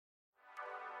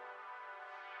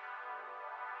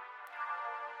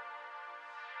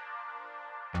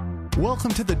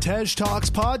Welcome to the Tej Talks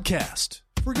podcast.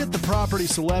 Forget the property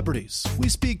celebrities. We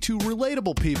speak to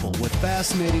relatable people with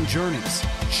fascinating journeys,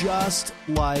 just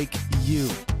like you.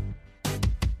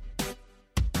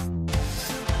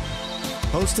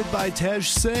 Hosted by Tej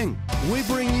Singh, we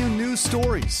bring you news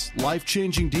stories,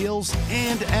 life-changing deals,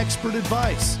 and expert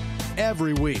advice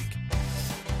every week.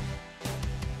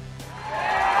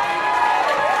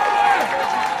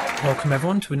 Welcome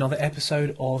everyone to another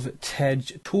episode of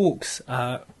Tej Talks.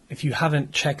 If you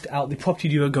haven't checked out the Property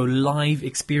Duo Go Live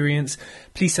experience,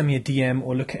 please send me a DM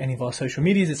or look at any of our social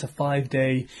medias. It's a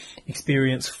 5-day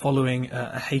experience following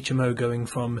a HMO going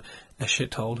from a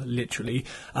shithole, literally,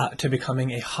 to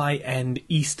becoming a high-end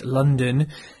East London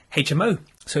HMO.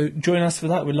 So join us for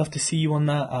that. We'd love to see you on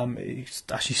that. It's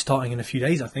actually starting in a few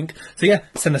days, I think. So yeah,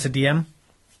 send us a DM.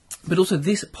 But also,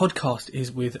 this podcast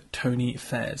is with Tony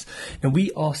Fairs. Now,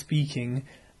 we are speaking...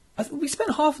 we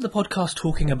spent half of the podcast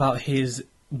talking about his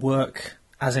work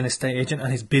as an estate agent, and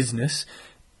his business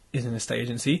is an estate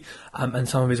agency, and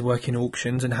some of his work in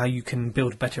auctions, and how you can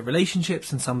build better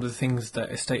relationships, and some of the things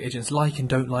that estate agents like and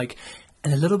don't like,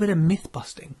 and a little bit of myth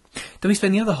busting. Then we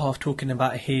spend the other half talking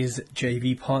about his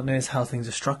JV partners, how things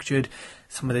are structured,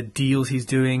 some of the deals he's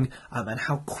doing, and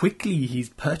how quickly he's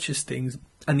purchased things,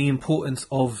 and the importance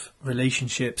of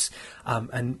relationships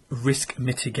and risk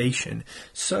mitigation.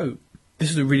 So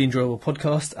this is a really enjoyable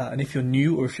podcast, and if you're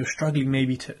new or if you're struggling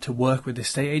maybe to work with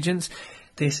estate agents,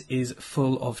 this is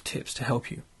full of tips to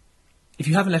help you. If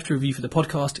you haven't left a review for the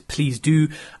podcast, please do.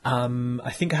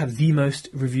 I think I have the most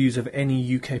reviews of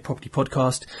any UK property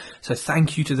podcast, so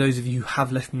thank you to those of you who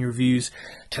have left me reviews.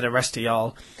 To the rest of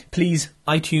y'all, please,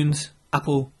 iTunes,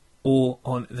 Apple, or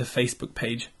on the Facebook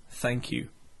page. Thank you.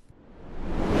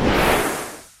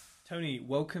 Tony,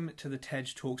 welcome to the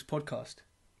Tej Talks podcast.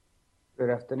 Good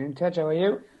afternoon, Tej. How are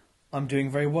you? I'm doing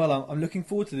very well. I'm looking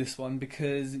forward to this one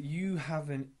because you have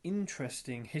an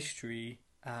interesting history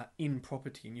in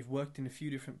property, and you've worked in a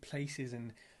few different places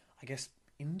and I guess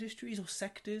industries or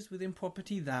sectors within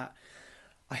property that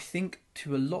I think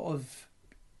to a lot of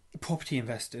property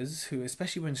investors who,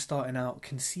 especially when starting out,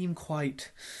 can seem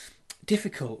quite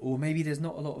difficult, or maybe there's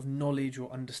not a lot of knowledge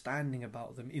or understanding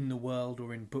about them in the world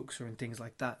or in books or in things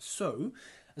like that. So,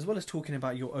 as well as talking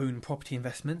about your own property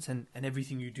investments and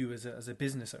everything you do as a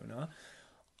business owner,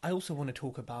 I also want to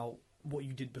talk about what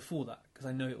you did before that, because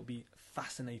I know it'll be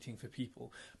fascinating for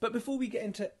people. But before we get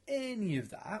into any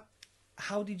of that,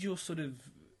 how did your sort of,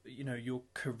 your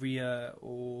career,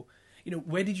 or,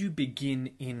 where did you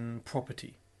begin in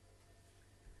property?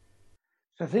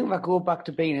 So I think if I go back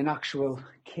to being an actual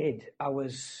kid, I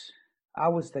was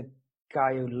the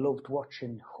guy who loved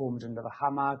watching Homes Under the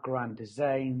Hammer, Grand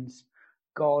Designs,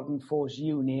 Garden Force,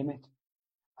 you name it.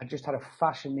 I just had a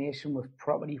fascination with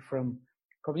property from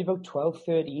probably about 12,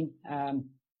 13.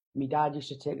 My dad used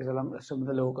to take us along to some of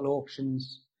the local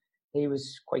auctions. He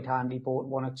was quite handy, bought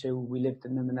one or two. We lived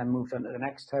in them and then moved on to the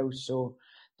next house. So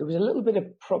there was a little bit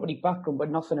of property background, but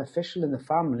nothing official in the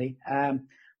family.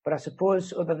 But I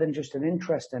suppose other than just an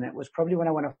interest in it was probably when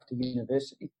I went off to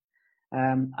university.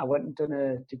 I went and done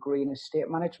a degree in estate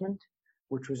management,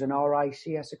 which was an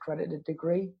RICS accredited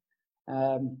degree,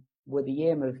 with the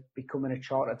aim of becoming a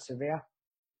chartered surveyor.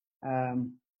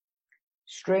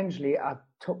 Strangely, I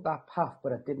took that path,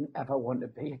 but I didn't ever want to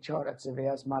be a chartered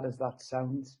surveyor, as mad as that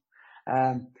sounds.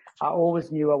 I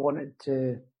always knew I wanted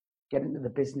to get into the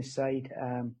business side,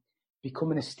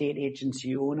 become an estate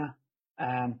agency owner.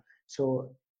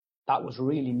 So that was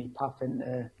really my path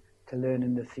into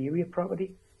learning the theory of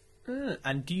property.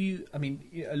 And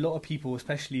a lot of people,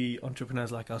 especially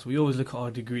entrepreneurs like us, we always look at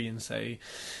our degree and say,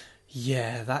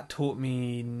 yeah, that taught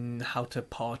me how to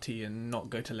party and not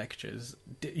go to lectures.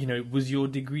 Was your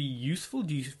degree useful?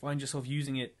 Do you find yourself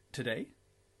using it today?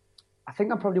 I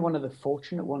think I'm probably one of the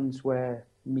fortunate ones where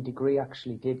my degree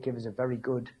actually did give us a very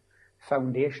good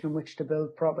foundation on which to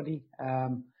build property.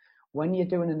 When you're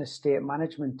doing an estate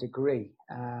management degree,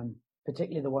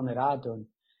 particularly the one that I've done,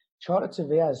 chartered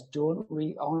surveyors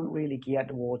aren't really geared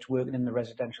towards working in the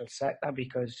residential sector,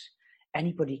 because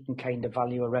anybody can kind of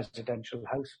value a residential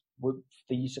house with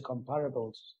the use of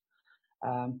comparables.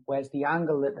 Whereas the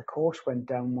angle that the course went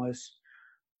down was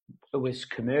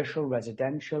commercial,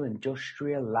 residential,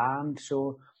 industrial, land.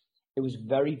 So it was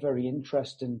very, very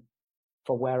interesting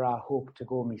for where I hope to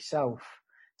go myself,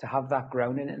 to have that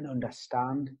ground in it and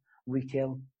understand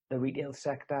the retail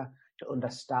sector, to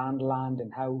understand land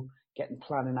and how getting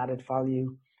planning added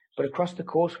value. But across the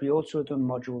course, we also done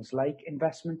modules like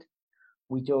investment.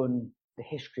 We done the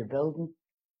history of building.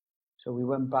 So we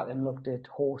went back and looked at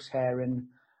horse herring,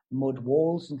 mud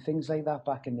walls and things like that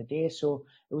back in the day. So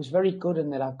it was very good in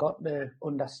that I got to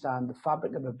understand the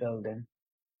fabric of a building.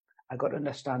 I got to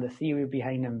understand the theory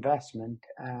behind investment,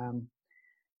 done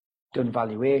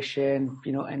valuation,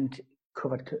 and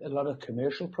covered a lot of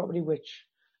commercial property, which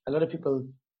a lot of people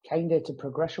kind of, it's a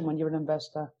progression when you're an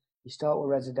investor. You start with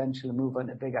residential and move on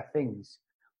to bigger things.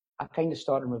 I kind of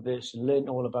started in reverse and learned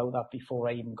all about that before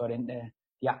I even got into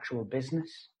the actual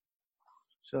business.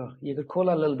 So you could call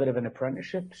that a little bit of an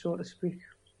apprenticeship, so to speak.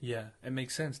 Yeah, it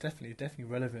makes sense. Definitely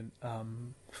relevant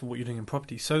for what you're doing in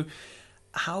property. So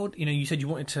how, you said you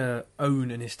wanted to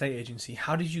own an estate agency.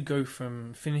 How did you go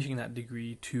from finishing that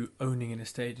degree to owning an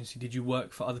estate agency? Did you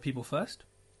work for other people first?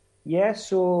 Yeah,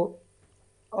 so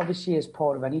obviously as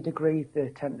part of any degree, there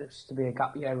tends to be a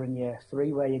gap year in year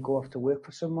 3 where you go off to work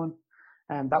for someone.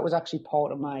 And that was actually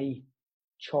part of my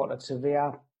chartered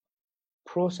surveyor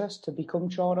process to become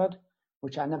chartered,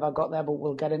 which I never got there, but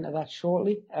we'll get into that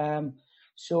shortly.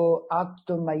 So I'd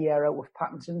done my year out with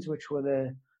Pattinson's, which were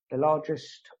the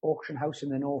largest auction house in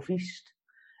the Northeast,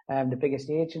 the biggest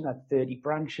agent, had 30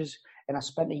 branches, and I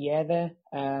spent a year there.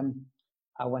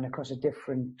 I went across a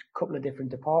couple of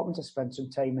different departments. I spent some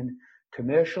time in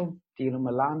commercial, dealing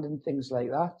with land and things like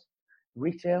that,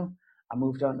 retail. I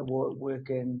moved on to work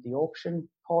in the auction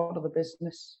part of the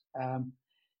business. And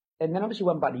then obviously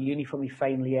went back to uni for my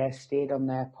final year, stayed on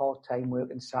there part-time,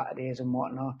 working Saturdays and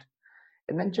whatnot.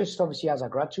 And then just obviously as I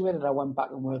graduated, I went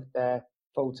back and worked there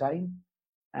full-time,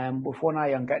 with one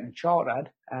eye on getting chartered.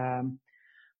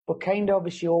 But kind of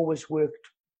obviously always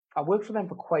I worked for them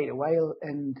for quite a while,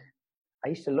 and I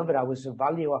used to love it. I was a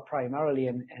valuer primarily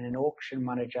and an auction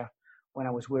manager when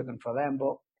I was working for them.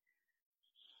 But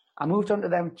I moved on to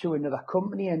them to another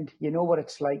company, and you know what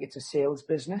it's like. It's a sales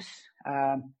business.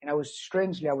 And I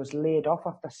was laid off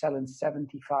after selling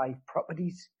 75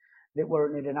 properties that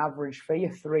were at an average fee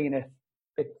of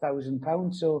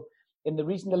 £3,000. So, and the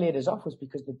reason they laid us off was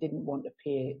because they didn't want to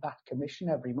pay that commission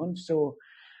every month. So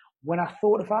when I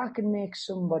thought, if I can make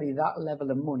somebody that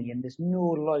level of money and there's no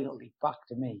loyalty back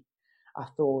to me, I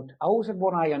thought, I always had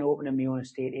one eye on opening my own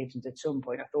estate agent at some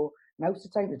point. I thought, now's the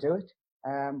time to do it.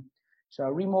 So I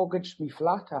remortgaged my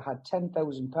flat. I had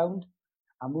 £10,000.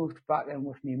 I moved back in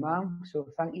with my mum. So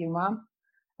thank you, mum.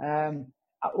 I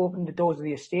opened the doors of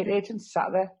the estate agent,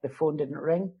 sat there. The phone didn't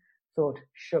ring. Thought,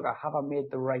 sugar, have I made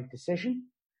the right decision?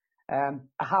 I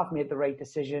have made the right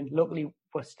decision. Luckily,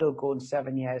 we're still going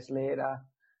 7 years later.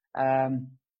 And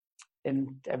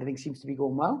everything seems to be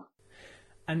going well.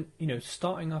 And,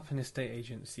 starting up an estate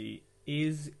agency,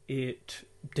 is it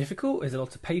difficult? Is it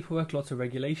lots of paperwork, lots of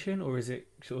regulation, or is it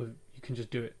sort of you can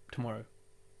just do it tomorrow?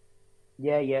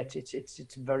 Yeah, it's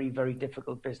a very, very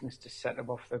difficult business to set up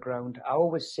off the ground. I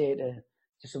always say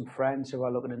to some friends who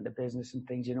are looking into business and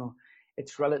things,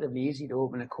 it's relatively easy to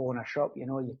open a corner shop.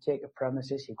 You take a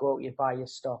premises, you go out, you buy your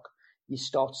stock, you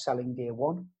start selling day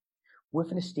one.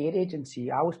 With an estate agency,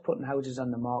 I was putting houses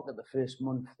on the market the first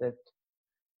month that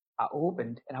I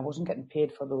opened, and I wasn't getting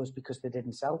paid for those because they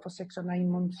didn't sell for 6 or 9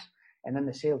 months. And then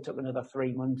the sale took another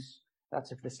 3 months.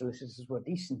 That's if the solicitors were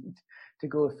decent to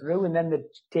go through. And then they'd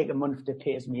take a month to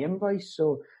pay as my invoice.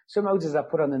 So some houses I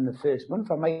put on in the first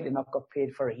month, I might have not got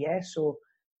paid for a year. So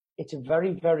it's a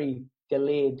very, very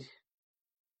delayed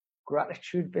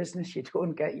gratitude business. You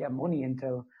don't get your money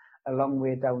until a long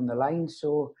way down the line.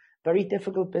 So very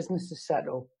difficult business to set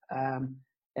up.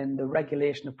 And the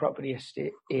regulation of property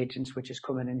estate agents, which is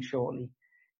coming in shortly,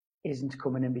 isn't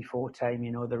coming in before time.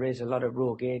 There is a lot of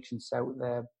rogue agents out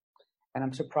there. And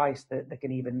I'm surprised that they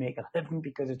can even make a living,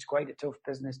 because it's quite a tough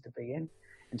business to be in,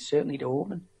 and certainly to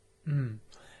open.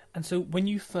 And so when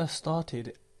you first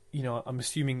started, I'm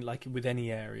assuming like with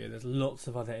any area, there's lots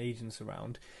of other agents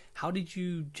around. How did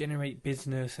you generate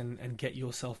business and get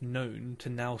yourself known to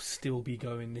now still be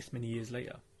going this many years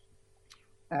later?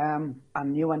 I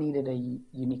knew I needed a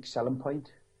unique selling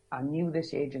point. I knew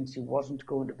this agency wasn't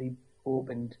going to be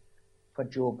opened for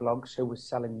Joe Bloggs, who was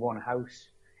selling one house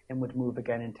and would move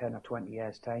again in 10 or 20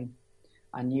 years' time.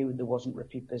 I knew there wasn't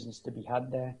repeat business to be had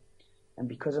there. And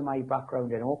because of my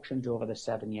background in auctions over the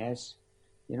 7 years,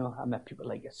 I met people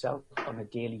like yourself on a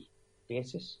daily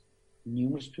basis,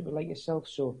 numerous people like yourself.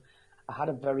 So I had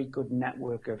a very good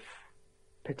network of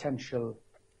potential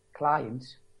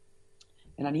clients,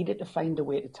 and I needed to find a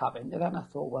way to tap into that. And I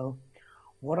thought, well,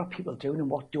 what are people doing and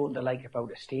what don't they like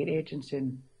about estate agents?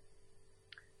 And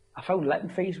I found letting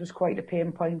fees was quite a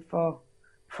pain point for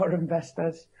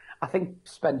investors. I think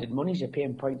spending money is a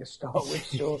pain point to start with.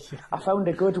 So I found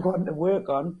a good one to work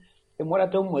on. And what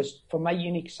I'd done was, for my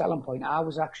unique selling point, I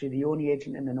was actually the only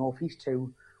agent in the Northeast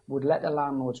who would let the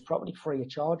landlords property free of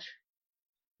charge.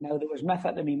 Now, there was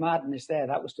method to me madness there.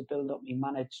 That was to build up me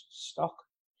managed stock,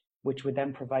 which would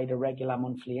then provide a regular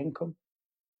monthly income,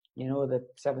 the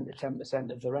 7 to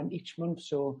 10% of the rent each month.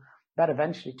 So that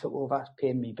eventually took over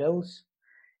paying me bills.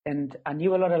 And I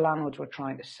knew a lot of landlords were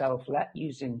trying to self-let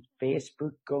using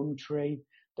Facebook, Gumtree,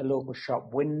 the local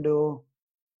shop window.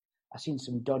 I seen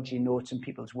some dodgy notes in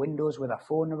people's windows with their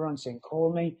phone number on saying,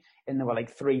 call me. And they were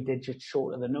like 3 digits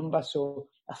short of the number. So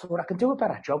I thought I can do a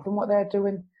better job than what they're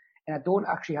doing. And I don't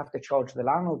actually have to charge the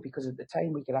landlord, because at the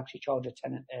time we could actually charge a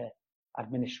tenant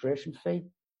administration fee.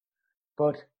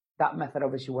 But that method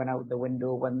obviously went out the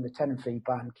window when the tenant fee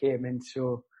ban came in.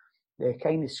 So they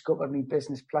kind of scuppered me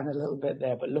business plan a little bit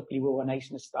there. But luckily we were nice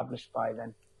and established by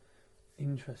then.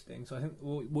 Interesting. So I think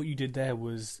what you did there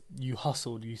was you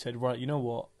hustled. You said, right, you know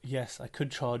what? Yes, I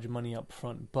could charge money up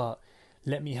front, but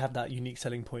let me have that unique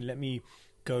selling point. Let me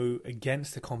go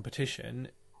against the competition,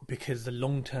 because the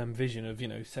long-term vision of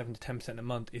 7 to 10% a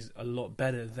month is a lot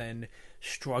better than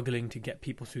struggling to get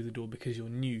people through the door because you're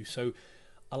new. So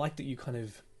I like that you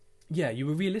you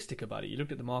were realistic about it. You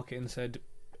looked at the market and said,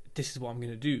 this is what I'm going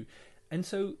to do. And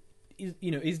so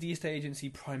is the estate agency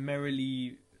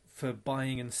primarily for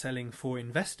buying and selling for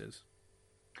investors?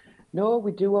 No,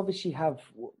 we do obviously have.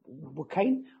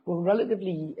 We're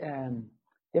relatively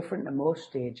different to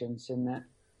most agents in that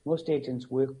most agents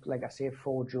work, like I say,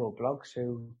 for Joe Bloggs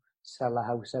who sell a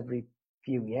house every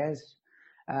few years.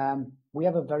 We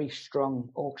have a very strong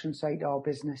auction side to our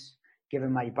business.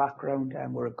 Given my background,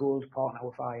 we're a gold partner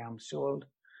with I Am Sold,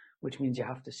 which means you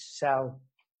have to sell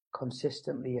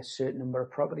consistently a certain number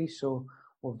of properties. So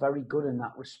we're very good in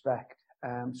that respect.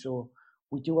 So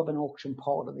we do have an auction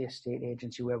part of the estate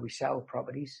agency where we sell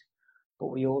properties, but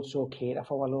we also cater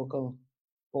for our local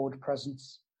board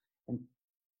presence and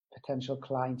potential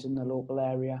clients in the local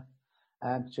area.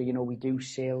 So we do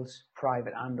sales,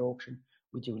 private and auction.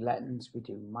 We do lettings, we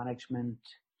do management,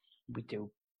 we do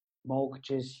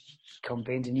mortgages,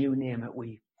 campaigns, and you name it.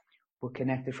 We're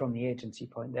connected from the agency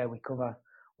point there. We cover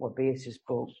what bases,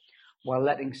 but our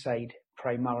letting side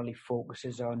primarily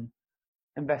focuses on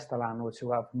investor landlords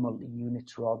who have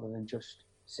multi-units rather than just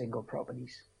single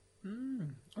properties.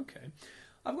 Okay.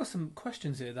 I've got some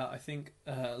questions here that I think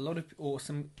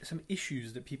some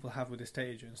issues that people have with estate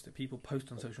agents that people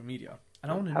post on social media.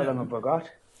 And I want to know... How long have I got?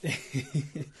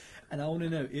 And I want to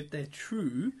know if they're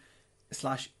true,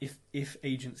 / if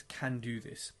agents can do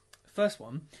this. First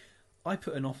one, I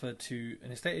put an offer to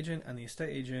an estate agent and the estate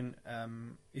agent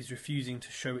is refusing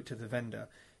to show it to the vendor.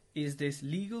 Is this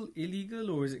legal, illegal,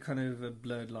 or is it kind of a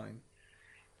blurred line?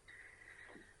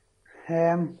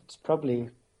 It's probably,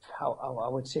 I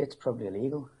would say it's probably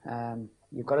illegal.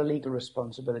 You've got a legal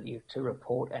responsibility to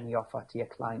report any offer to your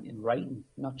client in writing,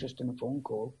 not just in a phone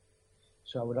call.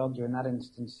 So I would argue in that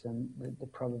instance that they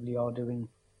probably are doing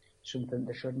something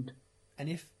they shouldn't. And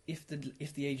if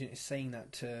the agent is saying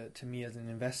that to me as an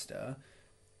investor,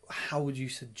 how would you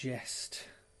suggest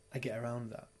I get around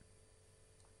that?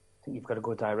 I think you've got to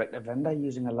go direct to vendor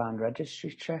using a land registry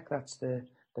check. That's the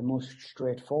most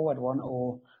straightforward one,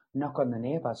 or knock on the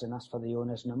neighbours and ask for the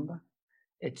owner's number.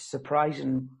 It's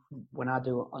surprising when I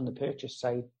do on the purchase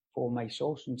side for my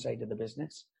sourcing side of the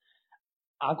business,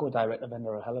 I go direct to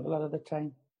vendor a hell of a lot of the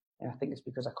time. And I think it's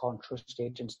because I can't trust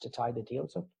agents to tie the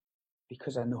deals up,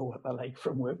 because I know what they're like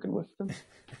from working with them.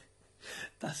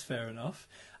 That's fair enough.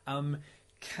 And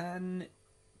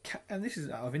this is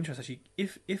out of interest actually,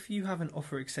 if you have an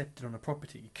offer accepted on a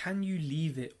property, can you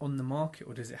leave it on the market,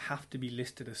 or does it have to be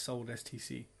listed as sold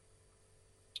STC?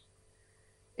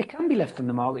 It can be left on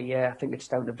the market, yeah. I think it's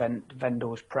down to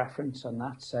vendor's preference on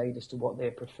that side as to what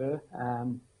they prefer.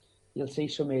 You'll see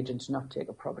some agents not take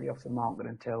a property off the market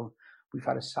until we've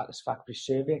had a satisfactory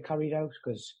survey carried out,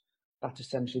 because that's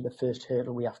essentially the first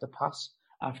hurdle we have to pass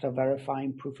after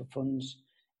verifying proof of funds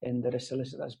and that a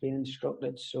solicitor has been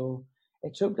instructed. So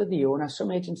it's up to the owner.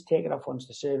 Some agents take it off once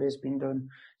the survey's been done.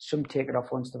 Some take it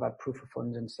off once they've had proof of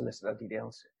funds and solicitor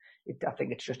details. I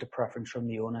think it's just a preference from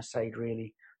the owner's side,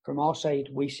 really. From our side,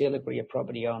 we sale agree a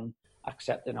property on,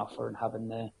 accept an offer and having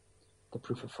the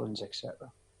proof of funds,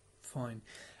 etc. Fine.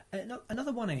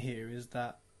 Another one I hear is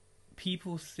that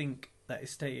people think that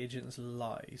estate agents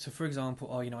lie. So, for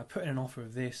example, I put in an offer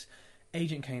of this.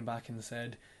 Agent came back and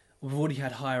said, we've already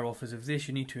had higher offers of this.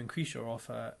 You need to increase your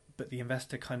offer. But the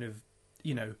investor kind of,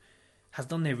 has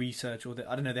done their research, or they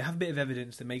have a bit of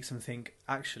evidence that makes them think,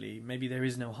 actually, maybe there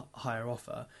is no higher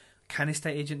offer. Can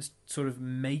estate agents sort of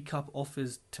make up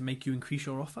offers to make you increase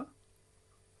your offer?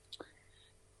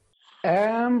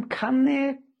 Can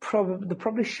they? They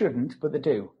probably shouldn't, but they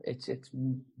do. It's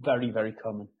very, very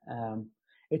common.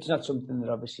 It's not something that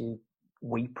obviously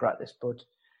we practice, but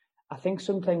I think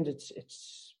sometimes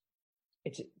it's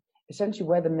essentially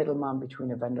we're the middleman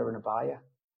between a vendor and a buyer.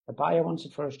 The buyer wants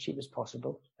it for as cheap as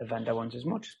possible. The vendor wants as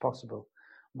much as possible.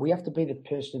 We have to be the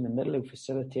person in the middle who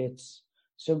facilitates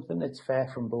something that's fair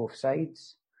from both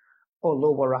sides,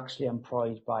 although we're actually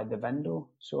employed by the vendor.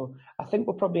 So I think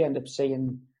we'll probably end up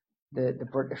seeing the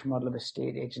British model of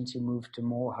estate agency move to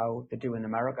more how they do in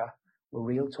America, with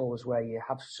realtors, where you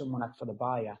have someone act for the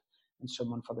buyer and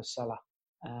someone for the seller.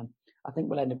 I think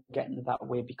we'll end up getting it that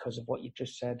way because of what you've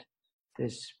just said.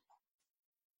 There's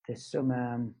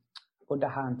some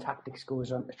underhand tactics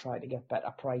goes on to try to get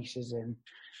better prices and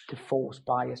to force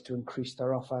buyers to increase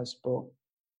their offers. But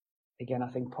again, I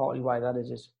think partly why that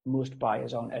is most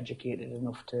buyers aren't educated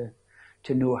enough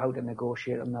to know how to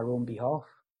negotiate on their own behalf.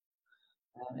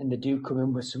 And they do come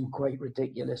in with some quite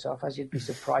ridiculous offers. You'd be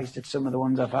surprised at some of the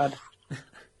ones I've had.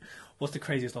 What's the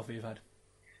craziest offer you've had?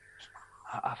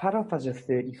 I've had offers of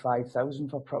 35,000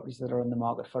 for properties that are on the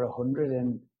market for 100,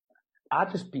 and I'd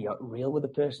just be real with the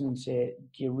person and say,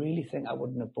 do you really think I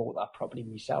wouldn't have bought that property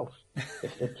myself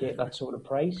if they take that sort of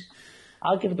price?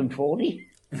 I'll give them 40.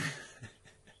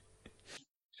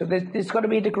 So there's got to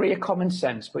be a degree of common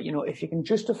sense. But, if you can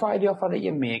justify the offer that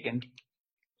you're making,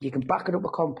 you can back it up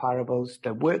with comparables,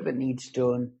 the work that needs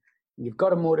done, you've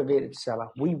got a motivated seller.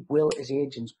 We will, as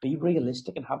agents, be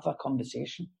realistic and have that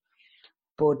conversation.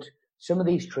 But some of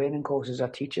these training courses are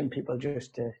teaching people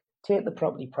just to take the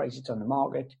property price that's on the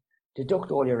market,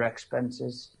 deduct all your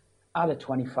expenses, add a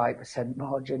 25%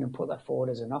 margin and put that forward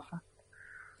as an offer.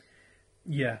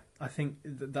 Yeah, I think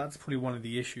that's probably one of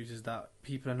the issues, is that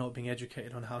people are not being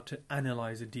educated on how to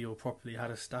analyse a deal properly, how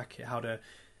to stack it, how to,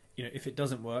 if it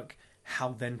doesn't work, how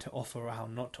then to offer or how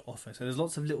not to offer. So there's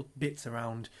lots of little bits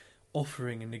around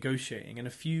offering and negotiating, and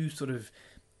a few sort of,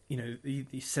 the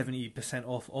 70%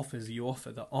 off offers you offer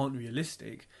that aren't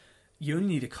realistic. You only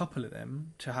need a couple of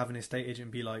them to have an estate agent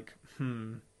be like,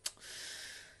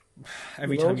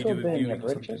 every time you do a viewing or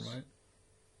something,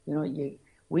 right?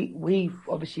 We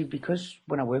obviously, because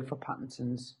when I worked for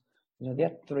Pattinson's, they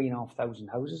had 3,500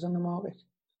 houses on the market,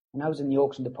 and I was in the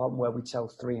auction department where we'd sell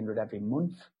 300 every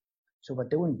month. So we're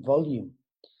doing volume,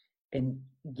 and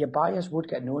your buyers would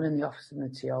get known in the office and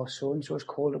they'd say, "Oh, so and so's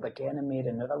called up again and made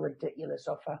another ridiculous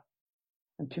offer,"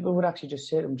 and people would actually just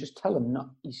say to him, "Just tell him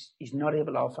he's not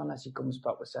able to offer unless he comes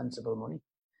back with sensible money,"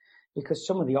 because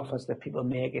some of the offers that people are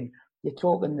making, you're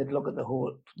talking, they'd look at the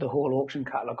whole auction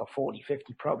catalogue of 40,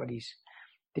 50 properties.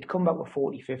 They'd come back with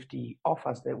 40, 50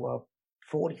 offers that were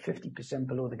 40, 50%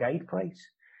 below the guide price,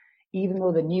 even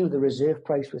though they knew the reserve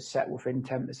price was set within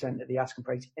 10% of the asking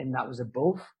price, and that was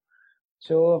above.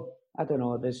 So I don't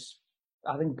know.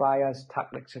 I think buyers'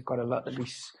 tactics have got a lot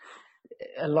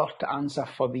to answer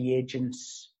for the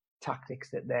agents' tactics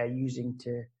that they're using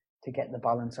to get the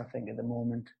balance. I think at the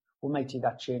moment we might see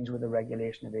that change with the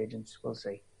regulation of agents. We'll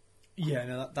see. Yeah,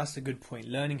 no, that's a good point.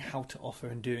 Learning how to offer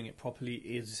and doing it properly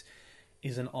is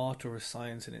an art or a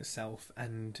science in itself.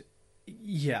 And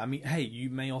yeah, I mean, hey, you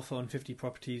may offer on 50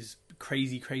 properties,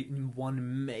 crazy,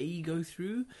 one may go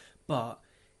through, but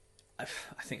I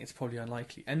think it's probably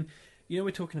unlikely. And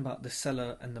we're talking about the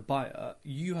seller and the buyer.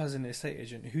 You as an estate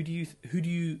agent, who do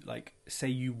you like say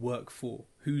you work for?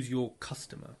 Who's your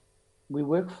customer? We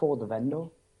work for the vendor.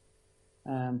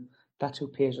 That's who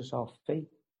pays us our fee.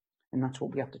 And that's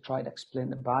what we have to try to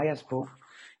explain to buyers. But,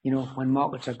 when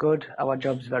markets are good, our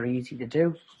job's very easy to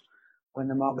do. When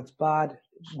the market's bad,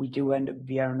 we do end up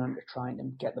veering onto trying to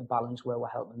get the balance where we're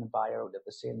helping the buyer out at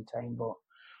the same time. But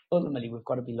ultimately, we've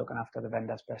got to be looking after the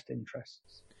vendor's best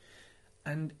interests.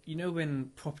 And,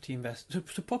 when property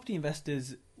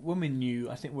investors, when we're new,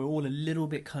 I think we're all a little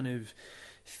bit kind of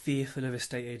fearful of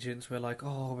estate agents. We're like,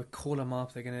 oh, we'll call them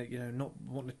up. They're going to, not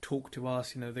want to talk to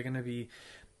us.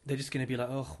 They're just going to be like,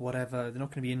 oh, whatever. They're not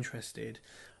going to be interested.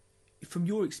 From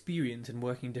your experience in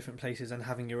working in different places and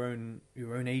having your own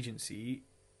agency,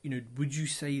 would you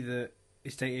say that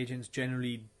estate agents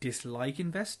generally dislike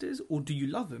investors, or do you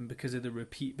love them because of the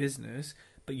repeat business,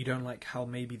 but you don't like how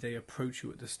maybe they approach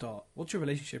you at the start? What's your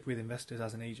relationship with investors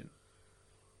as an agent?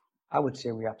 I would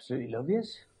say we absolutely love you.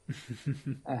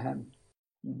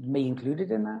 Me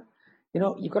included in that.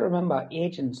 You've got to remember,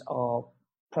 agents are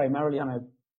primarily on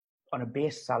a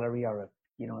base salary, or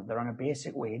they're on a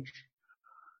basic wage.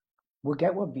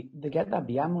 They get their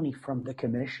BI money from the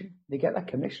commission. They get that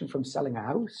commission from selling a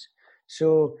house.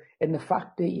 So in the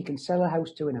fact that you can sell a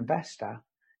house to an investor,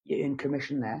 you earn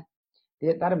commission there.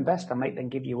 That investor might then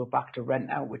give you it back to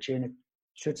rent out,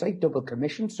 so it's like double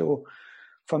commission. So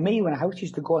for me, when a house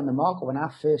used to go on the market, when I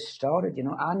first started,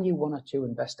 I knew one or two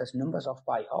investors' numbers off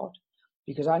by heart,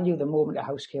 because I knew the moment a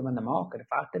house came on the market, if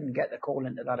I didn't get the call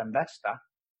into that investor,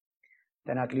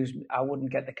 then I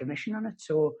wouldn't get the commission on it.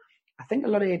 So I think a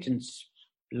lot of agents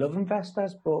love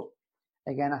investors, but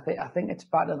again, I think it's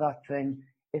part of that thing.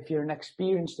 If you're an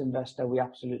experienced investor, we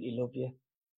absolutely love you.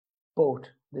 But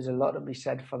there's a lot to be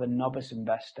said for the novice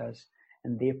investors,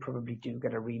 and they probably do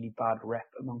get a really bad rep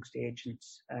amongst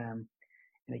agents. And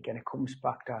again, it comes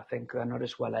back to, I think, they're not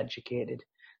as well educated.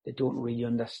 They don't really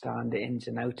understand the ins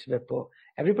and outs of it, but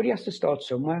everybody has to start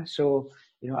somewhere. So,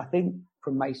 I think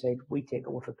from my side, we take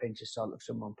it with a pinch of salt if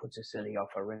someone puts a silly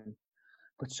offer in.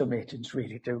 But some agents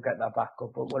really do get that back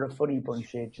up. But we're a funny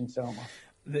bunch, agents, aren't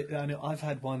we? I know I've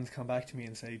had ones come back to me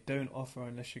and say, "Don't offer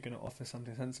unless you're going to offer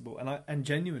something sensible." And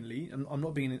genuinely, I'm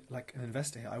not being like an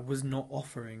investor here. I was not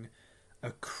offering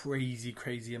a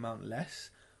crazy amount less.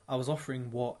 I was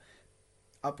offering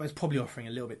I was probably offering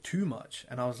a little bit too much,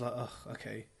 and I was like, "Oh,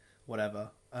 okay, whatever."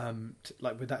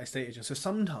 Like with that estate agent. So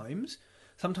sometimes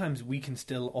we can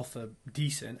still offer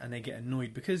decent, and they get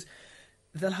annoyed because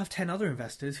they'll have 10 other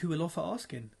investors who will offer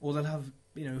asking, or they'll have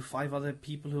 5 other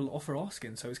people who will offer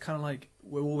asking. So it's kind of like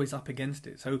we're always up against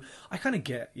it. So I kind of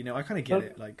get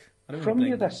it. Like I don't from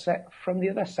really from the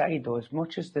other side, though, as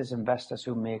much as there's investors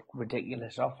who make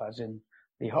ridiculous offers, and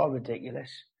they are ridiculous,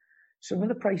 some of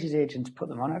the prices agents put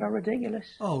them on are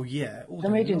ridiculous. Oh yeah,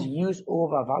 some agents use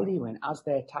overvaluing as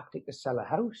their tactic to sell a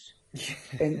house.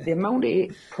 And the amount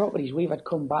of properties we've had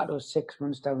come back to us 6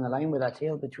 months down the line with our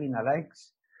tail between their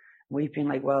legs. We've been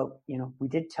like, well, we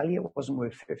did tell you it wasn't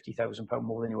worth £50,000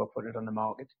 more than you were putting it on the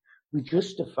market. We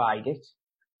justified it.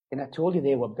 And I told you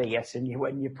they were BSing you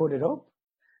when you put it up.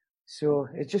 So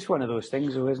it's just one of those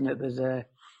things, though, isn't it?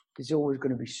 There's always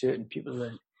going to be certain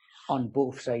people on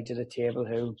both sides of the table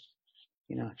who,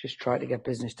 just try to get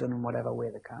business done in whatever way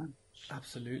they can.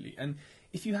 Absolutely. And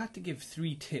if you had to give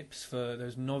 3 tips for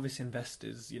those novice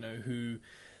investors, who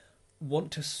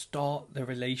want to start the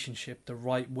relationship the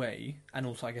right way, and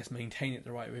also, I guess, maintain it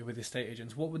the right way with estate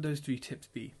agents, what would those 3 tips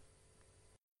be?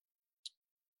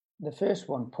 The first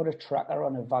one, put a tracker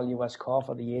on a valuer's car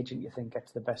for the agent you think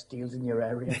gets the best deals in your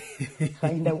area.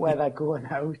 Find out where they're going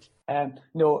out.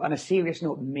 No, on a serious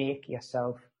note, make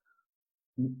yourself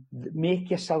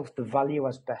the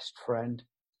valuer's best friend.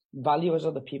 Valuers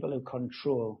are the people who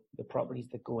control the properties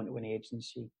that go into an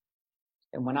agency.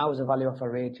 And when I was a valuer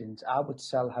for agents, I would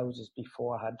sell houses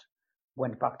before I had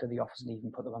went back to the office and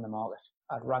even put them on the market.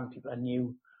 I'd rang people I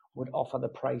knew would offer the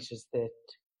prices that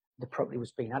the property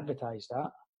was being advertised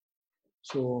at.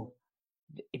 So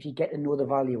if you get to know the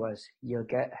valuers, you'll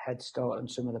get a head start on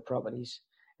some of the properties.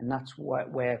 And that's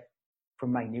where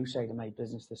from my new side of my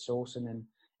business, the sourcing and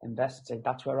investing side,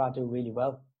 that's where I do really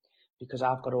well, because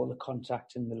I've got all the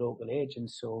contacts in the local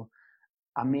agents. So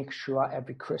I make sure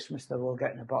every Christmas they're all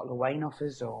getting a bottle of wine off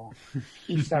us, or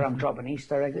Easter I'm dropping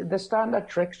Easter eggs. The standard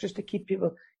tricks just to keep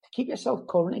yourself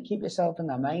current and keep yourself in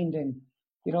their mind, and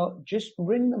just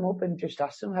ring them up and just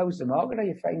ask them, how's the market? Are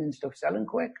you finding stuff selling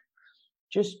quick?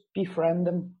 Just befriend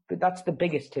them. But that's the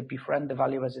biggest tip: befriend the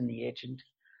valuers and the agent.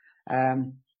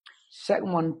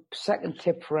 Second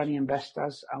tip for any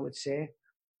investors, I would say,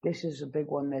 this is a big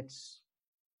one that's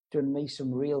done me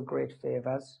some real great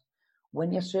favours.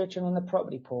 When you're searching on the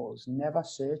property portals, never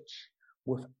search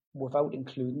without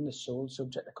including the sold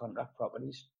subject to contract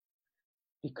properties,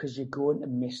 because you're going to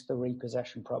miss the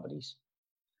repossession properties.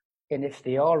 And if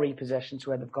they are repossessions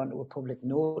where they've gone to a public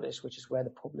notice, which is where they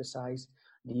publicise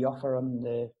the offer on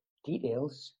the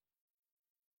details,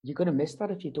 you're going to miss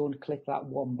that if you don't click that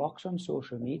one box on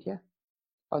social media,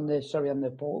 on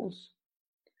the portals.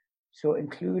 So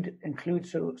include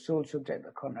sold subject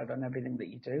to contract on everything that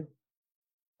you do.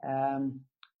 And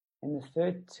the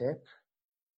third tip,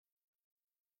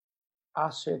 I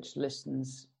search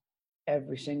listings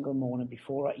every single morning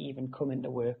before I even come into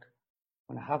work.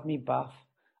 When I have my bath,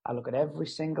 I look at every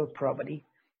single property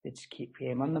that's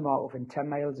came on the market within 10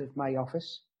 miles of my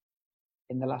office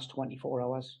in the last 24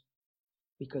 hours.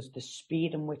 Because the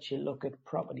speed in which you look at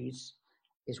properties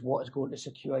is what is going to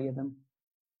secure you them.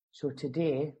 So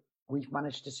today, we've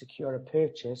managed to secure a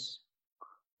purchase.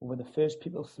 We were the first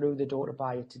people through the door to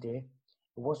buy it today.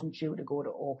 It wasn't due to go to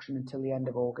auction until the end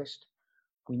of August.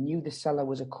 We knew the seller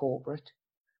was a corporate,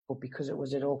 but because it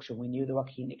was at auction, we knew they were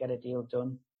keen to get a deal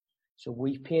done. So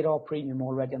we've paid our premium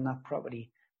already on that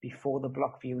property before the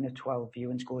block viewing at 12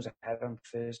 viewings goes ahead on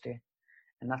Thursday.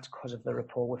 And that's because of the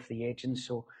rapport with the agent.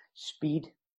 So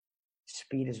speed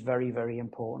is very, very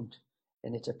important.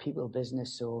 And it's a people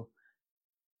business, so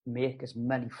make as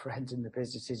many friends in the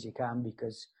business as you can,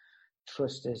 because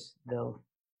trust us,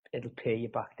 it'll pay you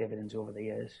back dividends over the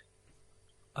years.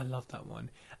 I love that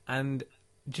one. And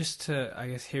just to, I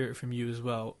guess, hear it from you as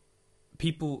well,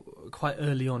 people quite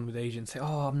early on with agents say,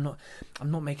 "Oh, I'm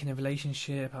not making a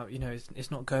relationship.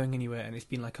 It's not going anywhere," and it's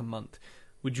been like a month.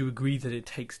 Would you agree that it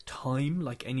takes time,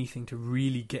 like anything, to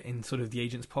really get in sort of the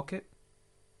agent's pocket?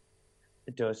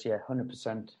 It does, yeah,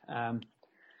 100%.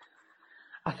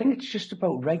 I think it's just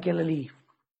about regularly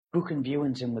booking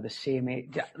viewings in with the same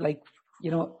age. Like,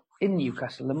 in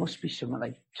Newcastle, there must be something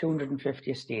like 250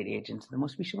 estate agents. There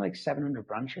must be something like 700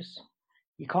 branches.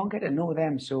 You can't get to know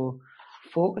them, so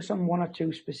focus on one or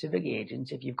two specific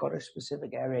agents if you've got a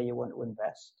specific area you want to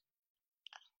invest,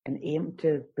 and aim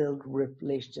to build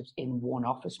relationships in one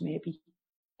office maybe,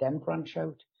 then branch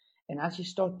out. And as you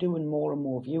start doing more and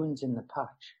more viewings in the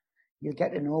patch, you'll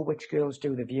get to know which girls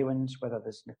do the viewings, whether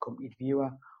there's an accompanied viewer,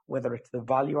 whether it's the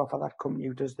valuer for that company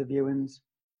who does the viewings.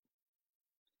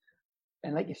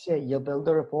 And like you say, you'll build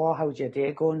a rapport. How's your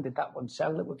day going? Did that one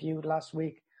sell that we viewed last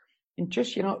week? And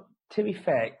just, to be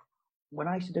fair, when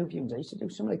I used to do viewings, I used to do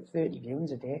something like 30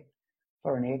 viewings a day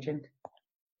for an agent.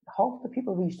 Half the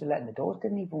people we used to let in the doors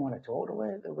didn't even want to talk to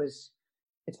her.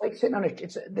 It's like sitting on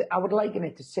I would liken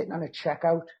it to sitting on a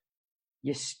checkout.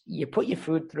 You put your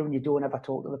food through and you don't ever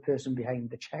talk to the person behind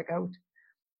the checkout.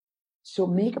 So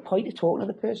make a point of talking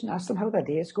to the person, ask them how their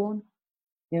day's going.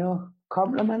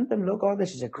 Compliment them. Look, oh,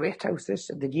 this is a great house.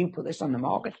 Did you put this on the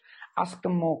market? Ask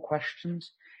them more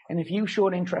questions. And if you show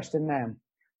an interest in them,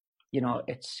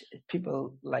 it's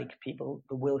people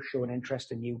they will show an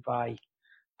interest in you by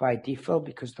default,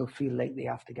 because they'll feel like they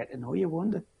have to get to know you,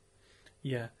 won't they?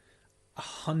 Yeah,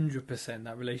 100%.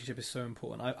 That relationship is so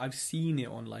important. I've seen it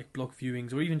on like block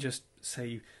viewings, or even just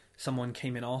say someone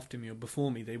came in after me or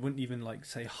before me. They wouldn't even like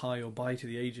say hi or bye to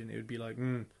the agent. It would be like,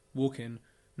 walk in,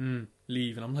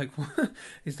 leave. And I'm like, what?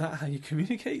 Is that how you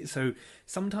communicate? So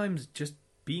sometimes just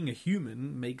being a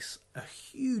human makes a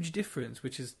huge difference,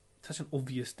 which is such an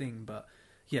obvious thing. But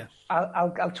yeah.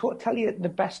 I'll tell you the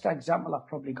best example I've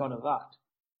probably got of that.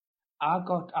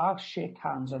 I'll shake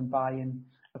hands on buying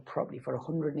a property for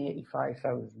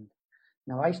 185,000.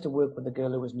 Now, I used to work with a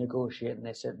girl who was negotiating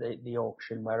this at the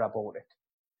auction where I bought it.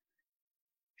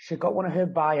 She got one of her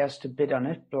buyers to bid on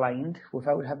it blind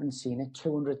without having seen it,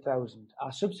 200,000. I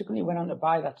subsequently went on to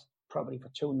buy that property for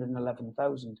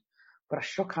 211,000, but I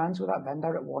shook hands with that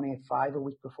vendor at 185 a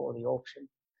week before the auction,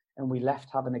 and we left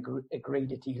having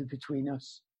agreed a deal between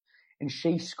us. And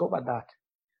she scuppered that,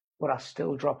 but I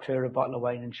still dropped her a bottle of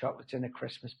wine and chocolates in at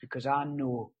Christmas, because I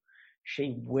know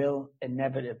she will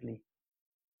inevitably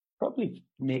probably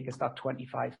make us that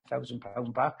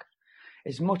 £25,000 back.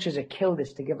 As much as it killed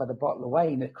us to give her the bottle of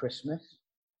wine at Christmas,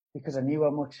 because I knew how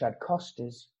much that cost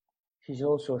us, she's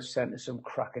also sent us some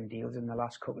cracking deals in the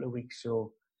last couple of weeks.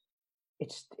 So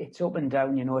it's up and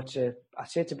down, I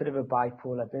say it's a bit of a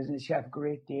bipolar business. You have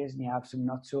great days and you have some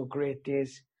not so great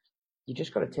days. You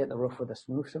just got to take the rough with the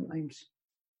smooth sometimes.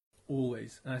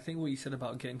 Always. And I think what you said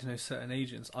about getting to know certain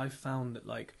agents, I've found that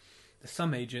like there's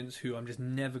some agents who I'm just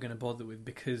never going to bother with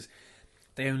because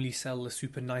they only sell the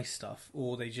super nice stuff,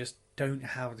 or they just don't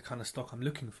have the kind of stock I'm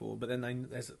looking for. But then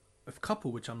there's a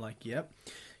couple which I'm like, yep,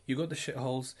 you got the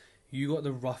shitholes, you got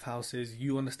the rough houses,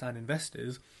 you understand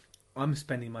investors. I'm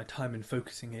spending my time and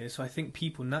focusing here. So I think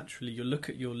people naturally, you'll look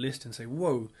at your list and say,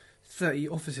 whoa, 30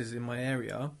 offices in my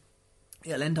area.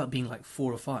 It'll end up being like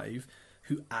 4 or 5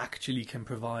 who actually can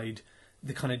provide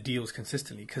the kind of deals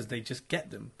consistently, because they just get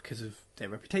them because of their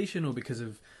reputation, or because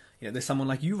of there's someone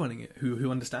like you running it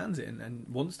who understands it and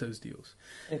wants those deals.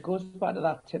 It goes back to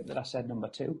that tip that I said, number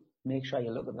 2. Make sure you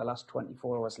look at the last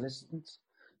 24 hours listings.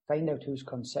 Find out who's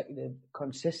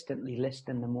consistently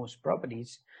listing the most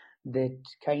properties that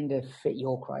kind of fit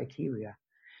your criteria,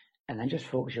 and then just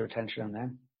focus your attention on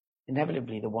them.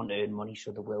 Inevitably, they want to earn money,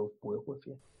 so they will work with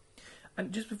you.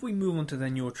 And just before we move on to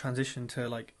then your transition to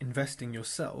like investing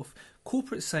yourself,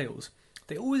 corporate sales,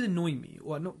 they always annoy me.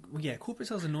 Corporate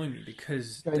sales annoy me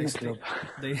because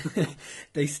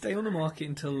they stay on the market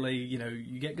until they,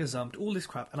 you get gazumped, all this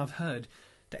crap. And I've heard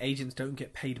that agents don't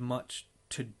get paid much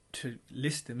to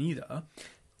list them either.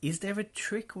 Is there a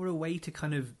trick or a way to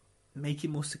kind of make it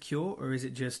more secure, or is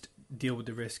it just deal with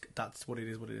the risk? That's what it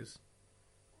is.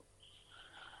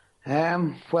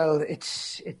 Well,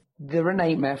 they're a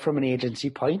nightmare from an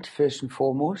agency point, first and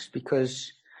foremost,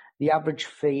 because the average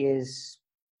fee is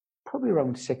probably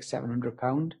around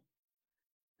 £600-700.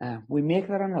 We make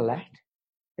that on a let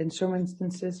in some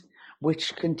instances,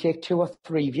 which can take 2 or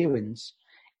 3 viewings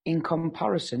in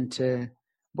comparison to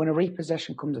when a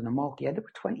repossession comes on the market. You end up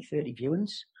with 20-30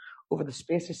 viewings over the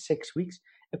space of 6 weeks.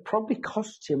 It probably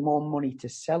costs you more money to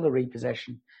sell a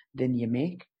repossession than you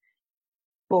make.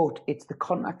 But it's the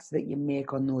contacts that you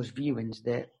make on those viewings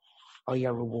that are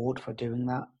your reward for doing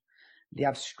that. They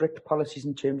have strict policies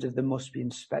in terms of they must be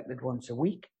inspected once a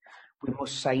week. We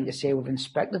must sign to say we've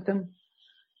inspected them.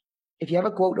 If you ever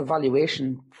go out to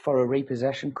valuation for a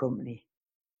repossession company,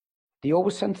 they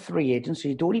always send 3 agents, so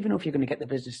you don't even know if you're going to get the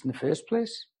business in the first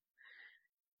place.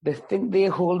 They think they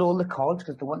hold all the cards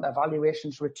because they want their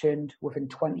valuations returned within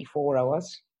 24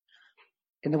 hours.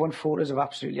 And they want photos of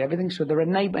absolutely everything. So they're a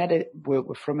nightmare to work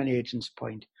with from an agent's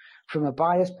point. From a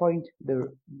buyer's point,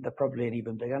 they're probably an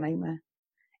even bigger nightmare.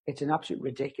 It's an absolute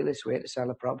ridiculous way to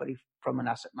sell a property from an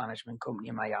asset management company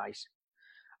in my eyes.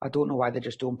 I don't know why they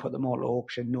just don't put them all to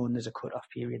auction knowing there's a cut-off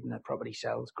period and the property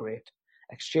sells. Great.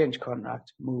 Exchange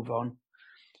contract, move on.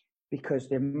 Because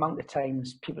the amount of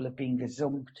times people have been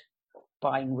gazumped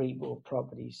buying repo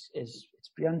properties it's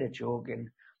beyond a joke. And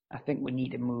I think we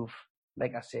need to move,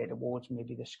 like I say, towards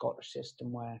maybe the Scottish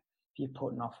system where if you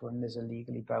put an offer in, there's a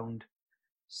legally bound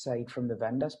side from the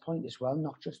vendor's point as well,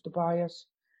 not just the buyers.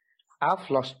 I've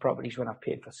lost properties when I've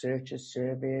paid for searches,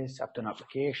 surveys, I've done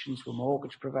applications with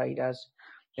mortgage providers,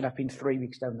 and I've been 3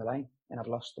 weeks down the line and I've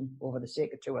lost them over the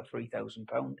sake of £2,000 or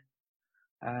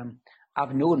 £3,000.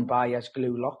 I've known buyers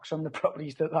glue locks on the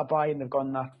properties that they're buying. They've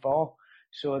gone that far.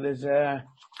 So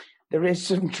there is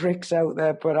some tricks out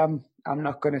there, but I'm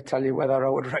not going to tell you whether I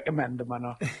would recommend them or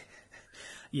not.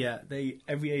 Yeah,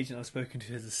 every agent I've spoken to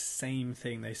says the same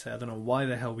thing. They say, I don't know why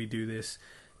the hell we do this,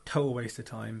 total waste of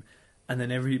time. And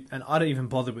then and I don't even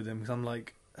bother with them because I'm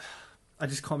like, I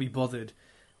just can't be bothered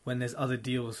when there's other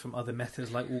deals from other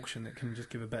methods like auction that can just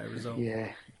give a better result.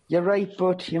 Yeah, you're right,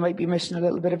 but you might be missing a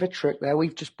little bit of a trick there.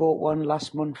 We've just bought one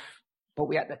last month, but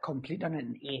we had to complete on it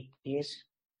in 8 days.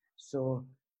 So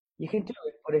you can do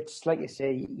it, but it's like you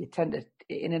say, you tend to,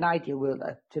 in an ideal world,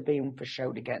 to be on for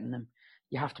show to getting them,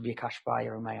 you have to be a cash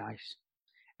buyer in my eyes.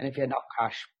 And if you're not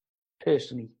cash,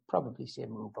 personally, probably say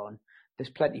move on. There's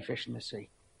plenty of fish in the sea.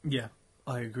 Yeah,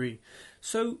 I agree.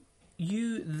 So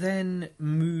you then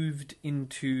moved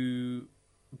into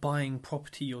buying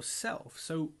property yourself.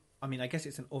 So, I mean, I guess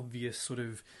it's an obvious sort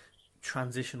of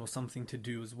transition or something to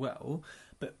do as well.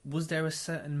 But was there a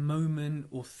certain moment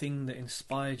or thing that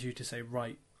inspired you to say,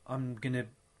 right, I'm going to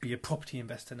be a property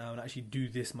investor now and actually do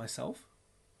this myself?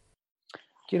 Do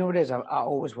you know what it is? I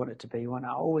always wanted to be one.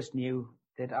 I always knew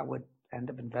that I would end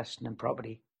up investing in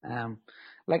property.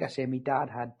 Like I say, my dad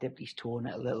had dipped his toe in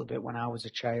it a little bit when I was a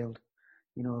child.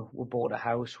 You know, we bought a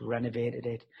house, we renovated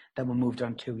it, then we moved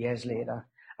on 2 years later.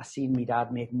 I seen my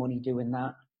dad make money doing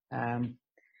that.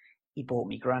 He bought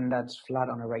me granddad's flat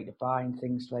on a right to buy and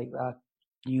things like that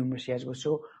numerous years ago.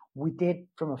 So we did,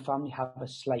 from a family, have a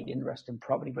slight interest in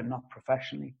property, but not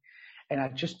professionally. And I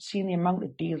just seen the amount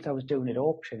of deals I was doing at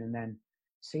auction and then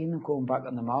seeing them going back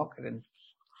on the market and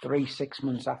 3-6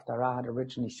 months after I had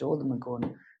originally sold them and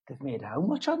going, they've made how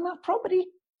much on that property?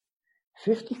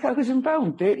 £50,000,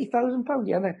 £30,000.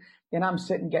 Yeah, then I'm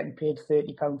sitting getting paid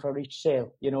 £30 for each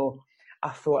sale. You know, I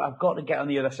thought I've got to get on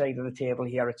the other side of the table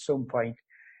here at some point.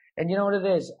 And you know what it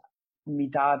is? My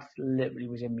dad literally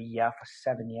was in my ear for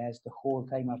 7 years. The whole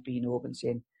time I've been open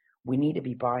saying, we need to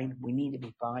be buying,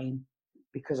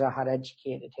 because I had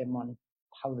educated him on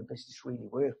how the business really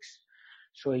works.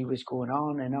 So he was going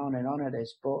on and on and on at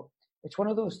this. But it's one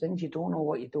of those things, you don't know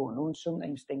what you don't know. And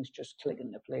sometimes things just click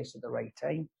into place at the right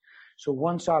time. So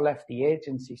once I left the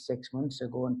agency 6 months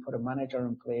ago and put a manager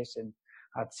in place and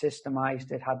I'd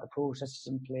systemized it, had the processes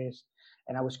in place,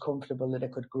 and I was comfortable that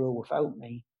it could grow without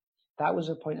me, that was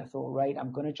a point I thought, right,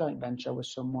 I'm going to joint venture with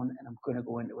someone and I'm going to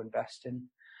go into investing.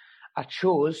 I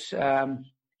chose,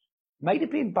 might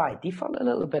have been by default a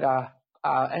little bit, I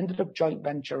ended up joint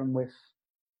venturing with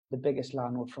the biggest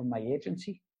landlord from my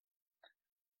agency.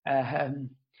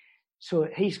 So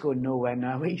he's going nowhere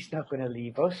now. He's not going to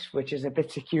leave us, which is a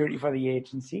bit security for the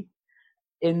agency.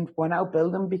 And we're now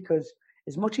building because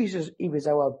as much as he was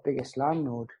our biggest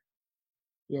landlord,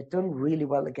 he had done really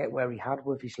well to get where he had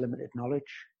with his limited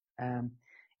knowledge.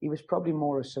 He was probably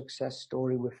more a success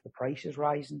story with the prices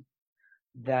rising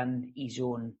than his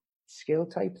own skill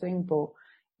type thing. But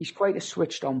he's quite a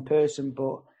switched on person.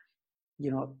 But,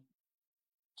 you know,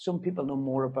 some people know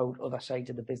more about other sides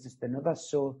of the business than others.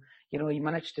 So, you know, he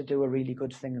managed to do a really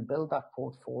good thing and build that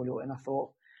portfolio. And I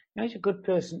thought, you know, he's a good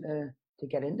person to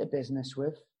get into business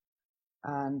with.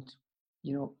 And,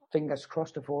 you know, fingers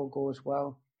crossed if all goes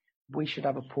well, we should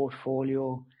have a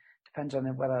portfolio. Depends on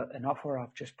whether an offer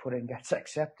I've just put in gets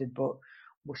accepted. But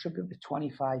we should be up to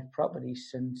 25 properties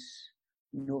since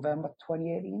November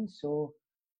 2018. So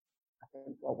I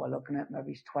think what we're looking at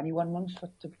maybe is 21 months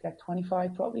to get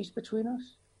 25 properties between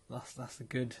us. That's a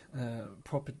good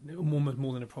property, almost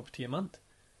more than a property a month.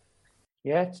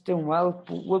 Yeah, it's doing well.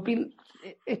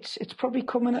 It's probably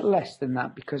coming at less than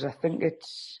that because I think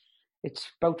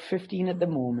It's about 15 at the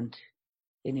moment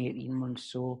in 18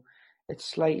 months, so it's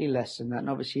slightly less than that. And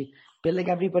obviously, but like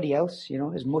everybody else, you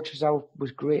know, as much as I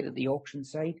was great at the auction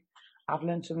side, I've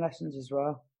learned some lessons as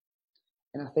well.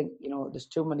 And I think, you know, there's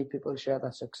too many people who share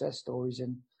their success stories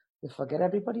and they forget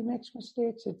everybody makes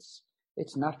mistakes.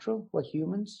 It's natural. We're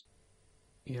humans.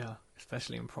 Yeah,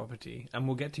 especially in property. And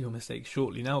we'll get to your mistakes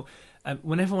shortly. Now,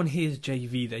 when everyone hears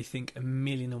JV, they think a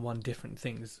million and one different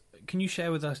things. Can you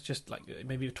share with us just like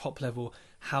maybe a top level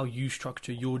how you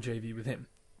structure your JV with him?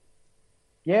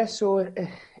 Yeah, so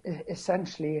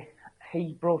essentially,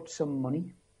 he brought some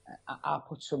money. I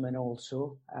put some in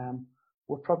also.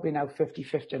 We're probably now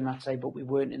 50-50 on that side, but we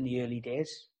weren't in the early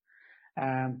days.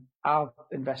 I've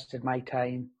invested my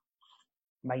time,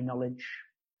 my knowledge,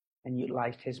 and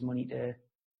utilised his money to...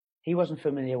 He wasn't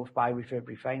familiar with buy, refurb,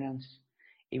 refinance.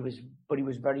 But he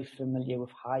was very familiar with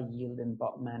high yield and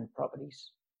bottom end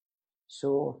properties.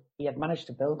 So he had managed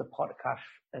to build a pot of cash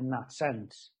in that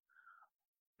sense.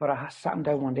 But I sat him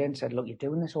down one day and said, look, you're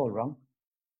doing this all wrong.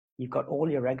 You've got all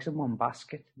your eggs in one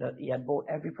basket. That he had bought,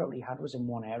 every property he had was in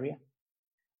one area.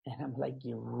 And I'm like,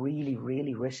 you're really,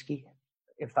 really risky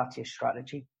if that's your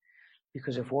strategy.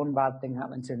 Because if one bad thing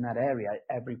happens in that area,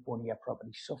 every one of your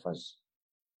properties suffers.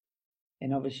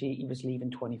 And obviously he was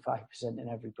leaving 25% in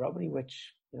every property,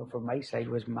 which, you know, from my side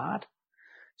was mad.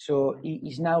 So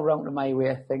he's now round to my way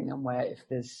of thinking where if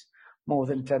there's more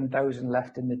than 10,000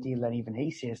 left in the deal, then even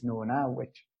he says no now,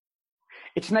 which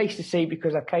it's nice to see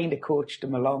because I kind of coached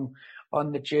him along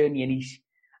on the journey. And he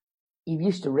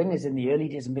used to ring us in the early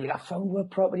days and be like, I found a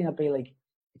property. And I'd be like,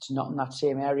 it's not in that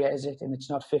same area, is it? And it's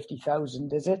not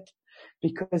 50,000, is it?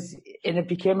 And it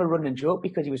became a running joke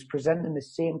because he was presenting the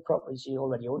same properties he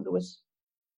already owned to us.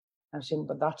 I was saying,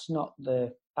 but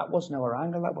that wasn't our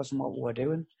angle. That wasn't what we were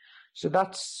doing. So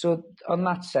on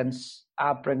that sense,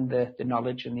 I bring the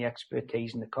knowledge and the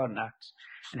expertise and the contacts,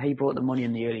 and he brought the money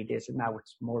in the early days, and now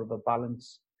it's more of a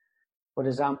balance. But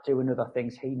as I'm doing other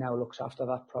things, he now looks after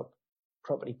that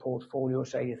property portfolio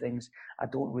side of things. I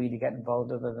don't really get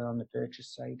involved other than on the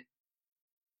purchase side.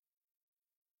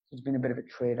 So it's been a bit of a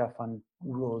trade-off on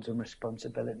roles and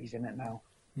responsibilities in it now.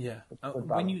 Yeah.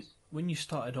 When you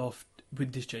started off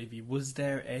with this JV, was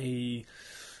there a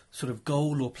sort of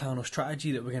goal or plan or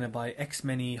strategy that we're going to buy X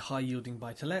many high-yielding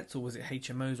buy-to-lets, or was it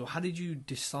HMOs, or how did you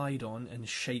decide on and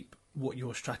shape what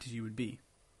your strategy would be?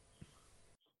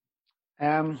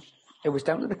 It was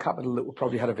down to the capital that we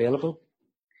probably had available.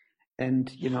 And,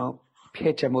 you know,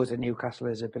 HMOs in Newcastle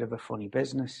is a bit of a funny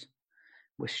business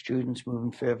with students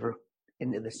moving further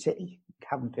into the city,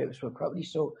 having purposeful property.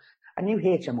 So I knew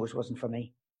HMOs wasn't for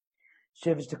me.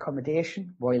 Serviced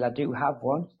accommodation, while I do have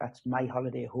one, that's my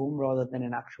holiday home rather than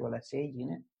an actual SA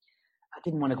unit. I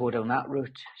didn't want to go down that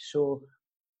route. So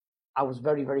I was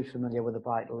very, very familiar with the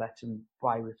buy-to-let and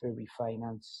buy, refurb,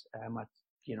 refinance. I,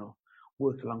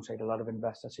 worked alongside a lot of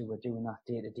investors who were doing that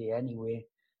day to day anyway.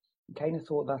 And kind of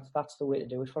thought that's the way to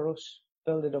do it for us.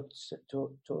 Build it up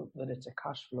to that it's a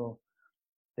cash flow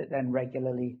that then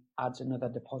regularly adds another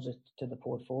deposit to the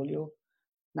portfolio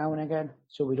now and again.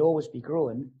 So we'd always be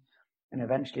growing. And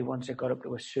eventually, once it got up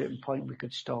to a certain point, we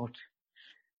could start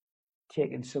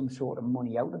taking some sort of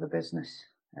money out of the business.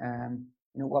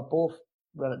 We're both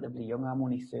relatively young. I'm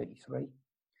only 33.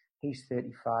 He's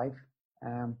 35.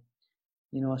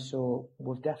 So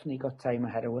we've definitely got time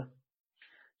ahead of us.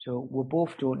 So we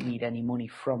both don't need any money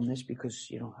from this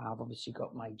because, I've obviously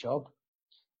got my job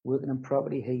working in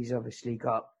property. He's obviously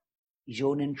got his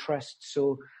own interests.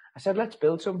 So I said, let's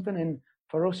build something. And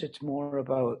for us, it's more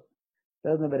about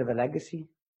building a bit of a legacy,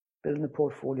 building a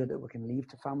portfolio that we can leave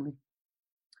to family.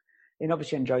 And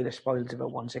obviously enjoy the spoils of it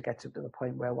once it gets up to the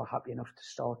point where we're happy enough to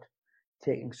start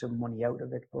taking some money out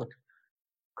of it. But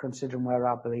considering where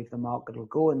I believe the market will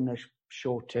go in the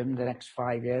short term, the next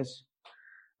 5 years,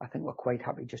 I think we're quite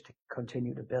happy just to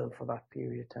continue to build for that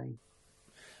period of time.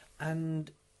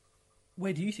 And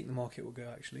where do you think the market will go,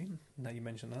 actually, now you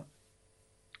mentioned that?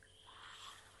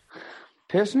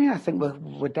 Personally, I think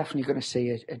we're definitely going to see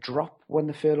a drop when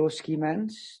the furlough scheme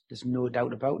ends. There's no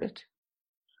doubt about it.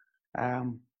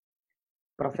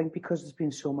 But I think because there's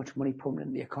been so much money pumped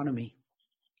into the economy,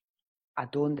 I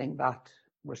don't think that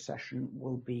recession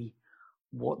will be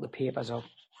what the papers are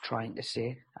trying to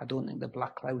say. I don't think the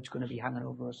black cloud's going to be hanging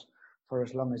over us for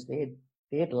as long as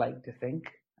they'd like to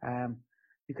think.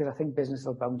 Because I think business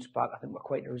will bounce back. I think we're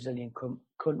quite a resilient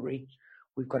country.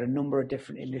 We've got a number of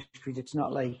different industries. It's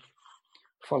not like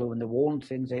following the war and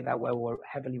things like that, where we're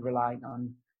heavily reliant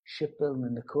on shipbuilding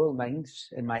and the coal mines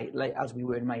as we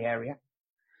were in my area.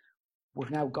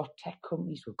 We've now got tech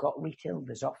companies, we've got retail,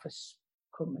 there's office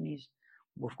companies,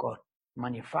 we've got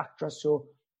manufacturers. So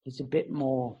it's a bit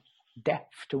more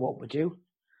depth to what we do.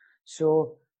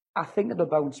 So I think it'll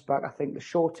bounce back. I think the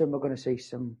short term we're going to see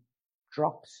some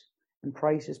drops in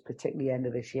prices, particularly end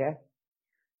of this year.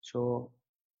 So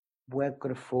we're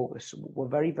going to focus. We're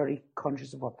very, very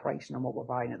conscious of our pricing and what we're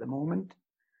buying at the moment,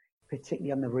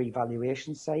 particularly on the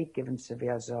revaluation side, given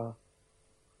surveyors are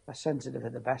sensitive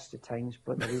at the best of times,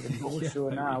 but they're even more so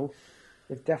now.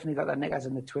 They've definitely got their knickers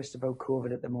in the twist about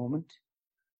COVID at the moment.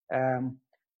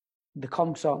 The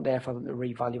comps aren't there for them to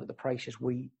revalue at the prices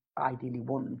we ideally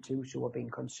want them to, so we're being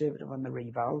conservative on the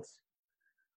revals.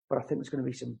 But I think there's going to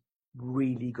be some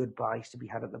really good buys to be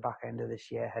had at the back end of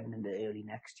this year, heading into early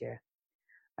next year.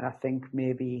 And I think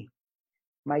maybe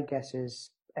my guess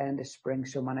is end of spring,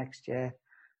 summer next year,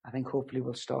 I think hopefully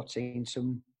we'll start seeing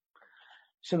some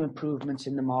improvements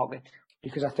in the market,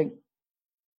 because I think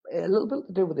a little bit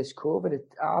to do with this COVID,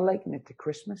 I liken it to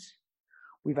Christmas.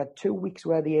 We've had 2 weeks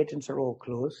where the agents are all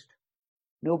closed.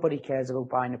 Nobody cares about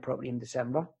buying a property in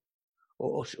December,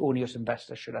 or only us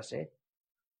investors, should I say.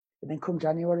 And then come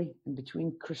January, in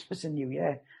between Christmas and New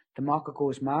Year, the market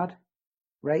goes mad.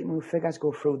 Rightmove figures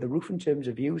go through the roof in terms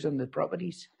of views on the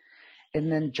properties.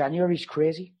 And then January's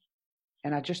crazy.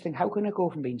 And I just think, how can it go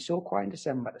from being so quiet in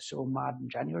December to so mad in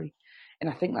January? And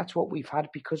I think that's what we've had,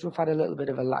 because we've had a little bit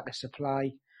of a lack of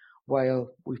supply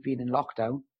while we've been in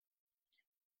lockdown.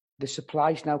 The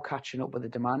supply's now catching up with the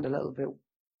demand a little bit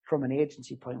from an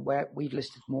agency point, where we've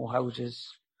listed more houses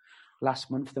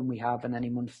last month than we have in any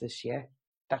month this year.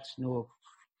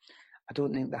 I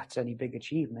don't think that's any big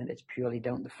achievement. It's purely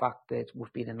down to the fact that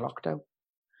we've been in lockdown.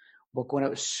 We're going out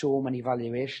with so many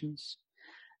valuations.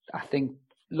 I think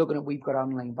we've got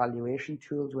online valuation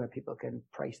tools where people can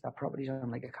price their properties on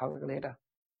like a calculator.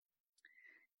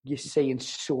 You're seeing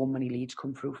so many leads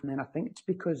come through from there. And I think it's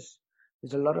because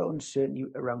there's a lot of uncertainty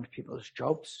around people's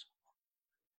jobs.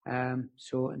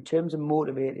 So in terms of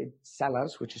motivated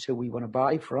sellers, which is who we want to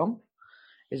buy from,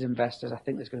 as investors, I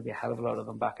think there's going to be a hell of a lot of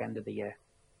them back end of the year.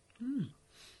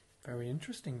 Very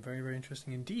interesting. Very, very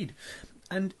interesting indeed.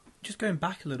 And just going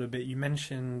back a little bit, you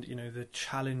mentioned, the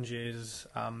challenges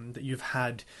that you've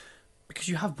had, because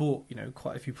you have bought,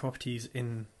 quite a few properties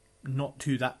in not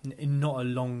a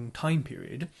long time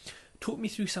period. Talk me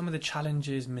through some of the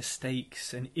challenges,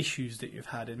 mistakes, and issues that you've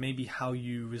had, and maybe how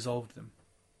you resolved them.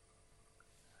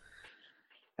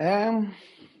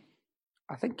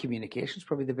 I think communication is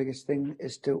probably the biggest thing.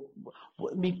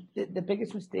 The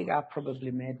biggest mistake I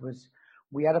probably made was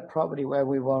we had a property where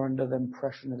we were under the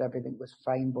impression that everything was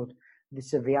fine, but the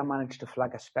surveyor managed to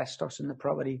flag asbestos in the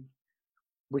property,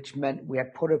 which meant we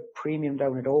had put a premium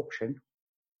down at auction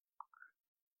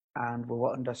and we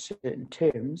were under certain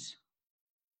terms,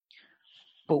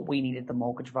 but we needed the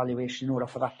mortgage valuation in order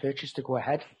for that purchase to go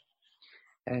ahead.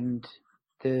 And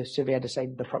the surveyor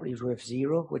decided the property was worth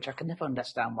zero, which I can never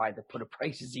understand why they put a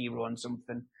price of zero on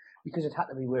something, because it had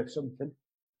to be worth something.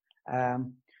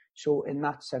 So in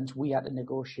that sense, we had to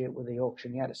negotiate with the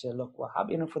auction. You had to say, look, we're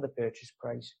happy enough for the purchase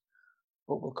price,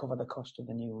 but we'll cover the cost of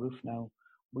the new roof now.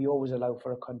 We always allow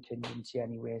for a contingency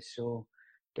anyway, so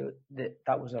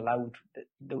that was allowed.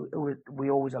 We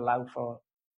always allow for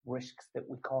risks that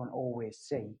we can't always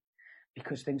see,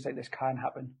 because things like this can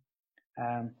happen.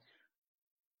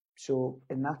 So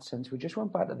in that sense, we just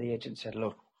went back to the agent and said,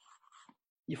 look,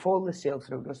 you follow the sale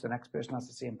through to us, the next person has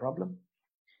the same problem.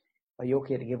 Are you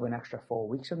okay to give an extra 4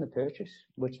 weeks on the purchase,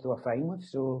 which they were fine with?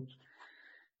 So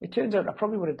it turns out I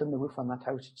probably would have done the roof on that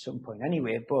house at some point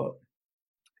anyway, but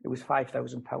it was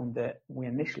 £5,000 that we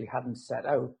initially hadn't set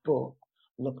out, but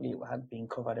luckily it had been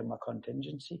covered in my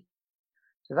contingency.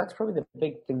 So that's probably the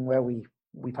big thing where we've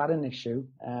had an issue.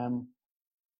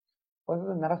 Other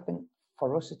than that, I think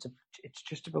for us, it's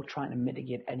just about trying to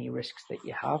mitigate any risks that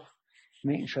you have,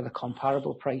 making sure the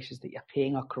comparable prices that you're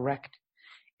paying are correct,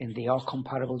 and they are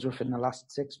comparables within the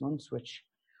last 6 months, which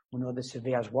we know the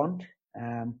surveyors want.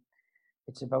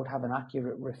 It's about having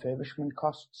accurate refurbishment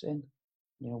costs in,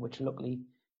 which luckily,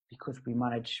 because we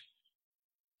manage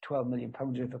 £12 million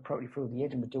worth of property through the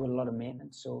agent, we do a lot of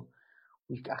maintenance, so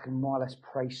I can more or less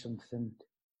price something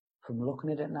from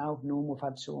looking at it now, knowing we've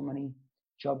had so many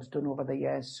jobs done over the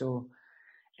years. So,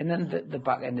 and then the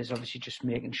back end is obviously just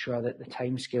making sure that the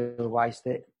time scale wise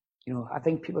that, I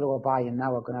think people who are buying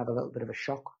now are going to have a little bit of a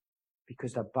shock,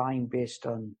 because they're buying based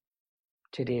on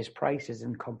today's prices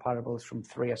and comparables from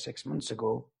 3 or 6 months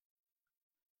ago.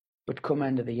 But come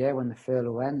end of the year, when the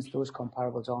furlough ends, those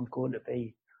comparables aren't going to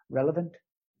be relevant.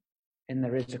 And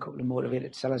there is a couple of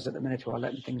motivated sellers at the minute who are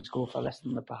letting things go for less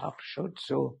than they perhaps should.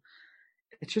 So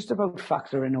it's just about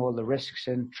factoring all the risks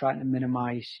and trying to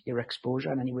minimise your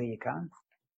exposure in any way you can.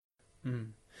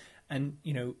 And,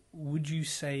 would you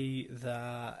say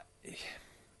that,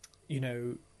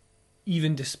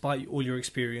 even despite all your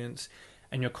experience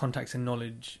and your contacts and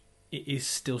knowledge, it is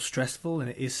still stressful and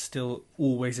it is still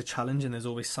always a challenge and there's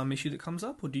always some issue that comes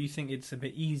up? Or do you think it's a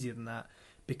bit easier than that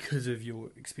because of your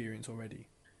experience already?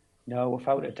 No,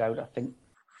 without a doubt, I think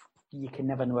you can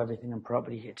never know everything in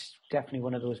property. It's definitely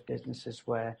one of those businesses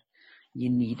where you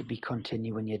need to be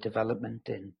continuing your development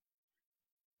and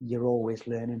you're always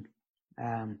learning.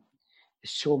 There's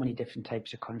so many different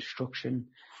types of construction.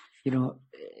 You know,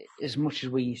 as much as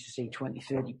we used to see 20,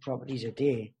 30 properties a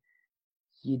day,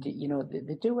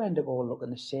 they do end up all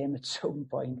looking the same at some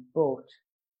point, but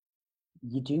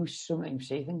you do sometimes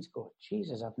see things go,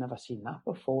 Jesus, I've never seen that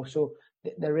before. So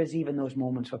there is even those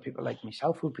moments for people like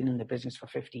myself who've been in the business for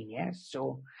 15 years.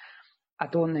 So I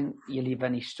don't think you leave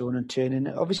any stone unturned.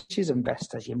 Obviously, as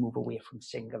investors, you move away from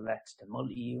single lets to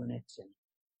multi-units and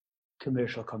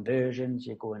commercial conversions.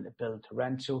 You go into build to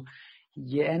rent. So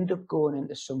you end up going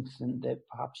into something that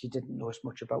perhaps you didn't know as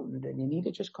much about, and then you need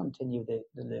to just continue the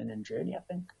learning journey, I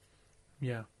think.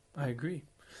 Yeah, I agree.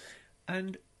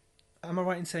 And am I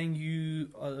right in saying you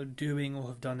are doing or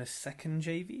have done a second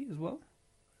JV as well?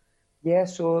 Yeah,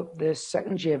 so the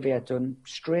second JV I'd done,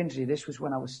 strangely, this was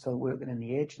when I was still working in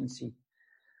the agency.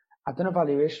 I'd done a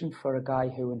valuation for a guy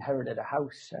who inherited a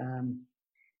house, and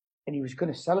he was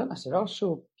going to sell it. And I said,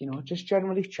 so, just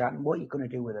generally chatting, what are you going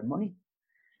to do with the money?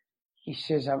 He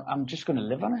says, I'm just going to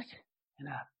live on it.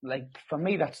 And for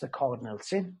me, that's the cardinal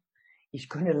sin. He's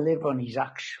going to live on his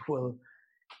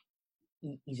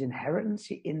his inheritance.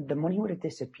 In the money would have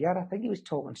disappeared. I think he was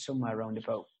talking somewhere around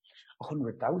about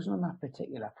 100,000 on that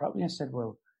particular property. I said,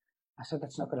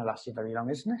 that's not going to last you very long,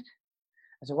 isn't it?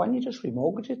 I said, why don't you just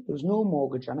remortgage it? There was no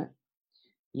mortgage on it.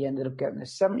 He ended up getting a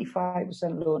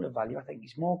 75% loan to value. I think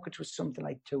his mortgage was something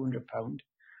like £200,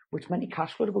 which meant he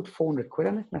cash flowed about 400 quid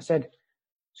on it. And I said,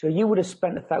 so you would have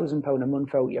spent £1,000 a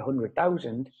month out your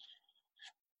 100,000.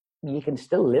 You can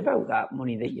still live out that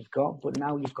money that you've got, but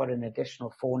now you've got an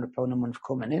additional £400 a month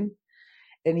coming in.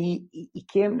 And he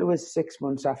came to us 6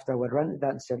 months after I'd rented that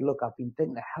and said, look, I've been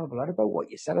thinking a hell of a lot about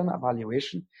what you said on that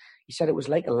valuation. He said it was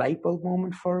like a light bulb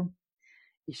moment for him.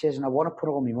 He says, and I want to put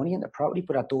all my money into property,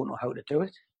 but I don't know how to do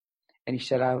it. And he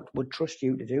said, I would trust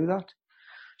you to do that.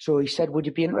 So he said, would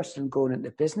you be interested in going into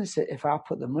business? If I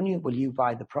put the money, will you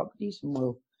buy the properties and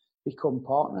we'll become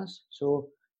partners? So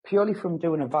purely from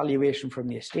doing a valuation from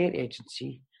the estate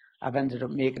agency, I've ended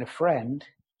up making a friend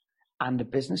and a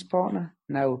business partner.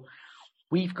 Now,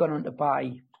 we've gone on to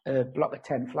buy a block of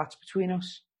 10 flats between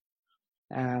us.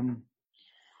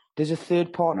 There's a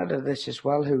third partner to this as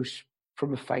well, who's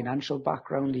from a financial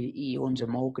background. He owns a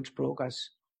mortgage brokers.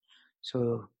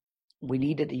 So we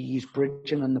needed to use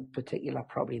bridging on the particular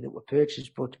property that we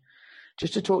purchased. But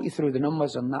just to talk you through the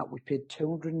numbers on that, we paid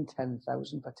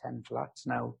 $210,000 for 10 flats.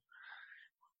 Now,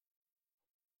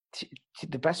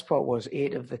 the best part was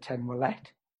 8 of the 10 were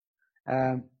let.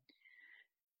 Now,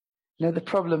 the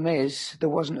problem is there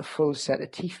wasn't a full set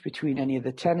of teeth between any of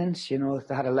the tenants. They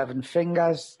had 11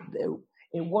 fingers.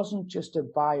 It wasn't just a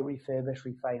buy, refurbish,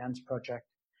 refinance project.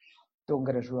 Don't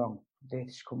get us wrong.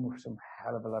 This come with some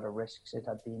hell of a lot of risks. It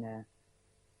had been a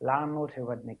landlord who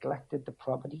had neglected the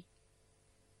property.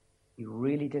 He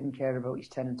really didn't care about his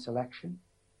tenant selection.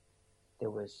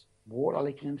 There was water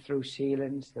leaking through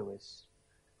ceilings. There was,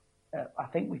 I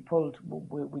think we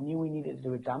knew we needed to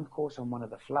do a damp course on one of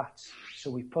the flats.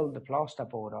 So we pulled the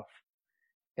plasterboard off.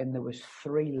 And there was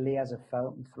 3 layers of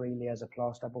felt and 3 layers of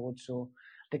plasterboard. So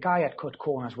the guy had cut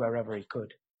corners wherever he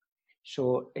could.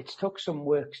 So it took some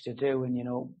works to do, and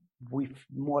we've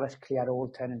more or less cleared all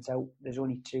tenants out. There's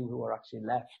only 2 who are actually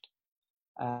left.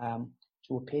 So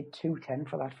we paid $210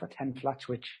 for that for 10 flats,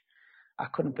 which I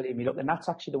couldn't believe me. Look, and that's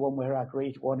actually the one where I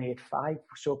agreed 185.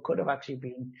 So it could have actually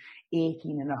been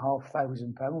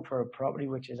 £18,500 for a property,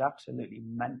 which is absolutely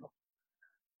mental.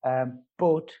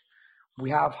 But we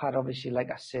have had, obviously, like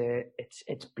I say,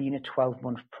 it's been a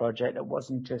 12-month project. It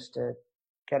wasn't just a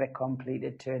get it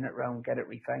completed, turn it around, get it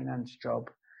refinanced job.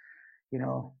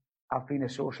 I've been a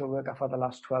social worker for the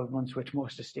last 12 months, which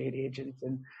most estate agents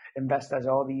and investors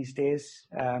are these days.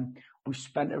 We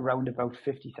spent around about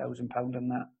 £50,000 on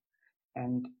that.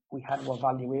 And we had our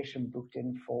valuation booked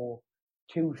in for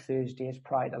 2 Thursdays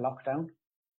prior to lockdown.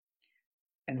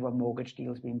 And our mortgage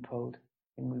deals being pulled.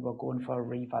 And we were going for a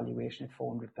revaluation of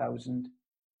 400,000.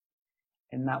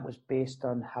 And that was based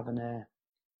on having a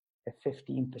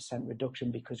 15%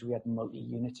 reduction because we had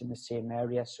multi-units in the same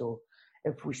area. So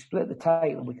if we split the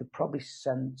title, we could probably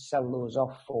sell those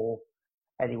off for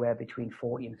anywhere between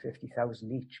 40 and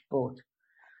 50,000 each. But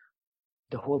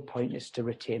the whole point is to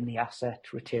retain the asset,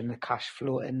 retain the cash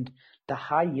flow, and the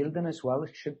high yielding as well.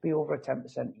 It should be over a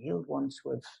 10% yield once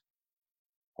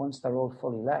they're all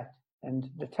fully let. and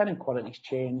the tenant quality's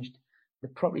changed. The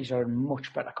properties are in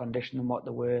much better condition than what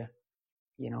they were.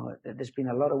 There's been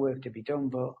a lot of work to be done,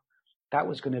 but that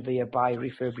was going to be a buy,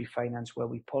 refurb, refinance where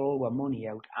we pull all our money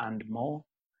out and more.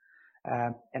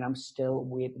 And I'm still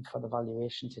waiting for the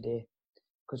valuation today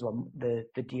because the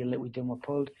deal that we done were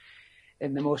pulled.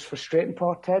 And the most frustrating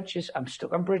part, Tej, is I'm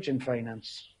stuck on bridging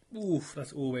finance. Oof,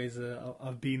 that's always.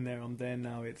 I've been there. I'm there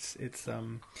now. It's.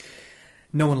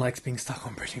 No one likes being stuck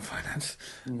on bridging finance.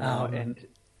 No, and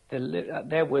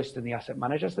they're worse than the asset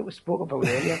managers that we spoke about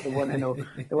earlier. They want to know.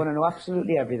 They want to know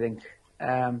absolutely everything.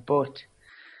 But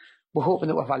we're hoping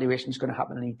that our valuation is going to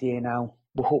happen any day now.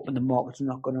 We're hoping the market's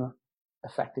not going to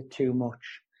affect it too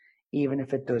much. Even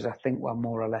if it does, I think we're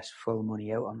more or less full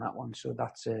money out on that one. So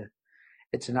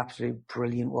it's an absolute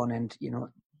brilliant one. And,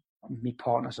 my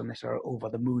partners on this are over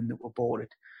the moon that we bought it.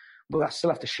 But I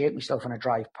still have to shake myself when I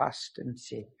drive past and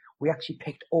say, we actually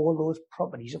picked all those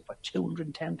properties up for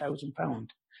 £210,000.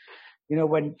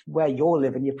 Where you're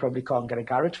living, you probably can't get a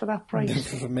garage for that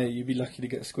price. For me, you'd be lucky to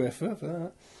get a square foot for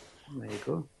that. There you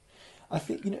go. I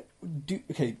think,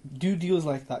 do deals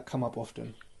like that come up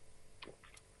often?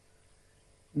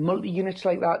 Multi-units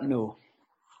like that, no.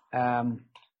 I'm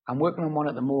working on one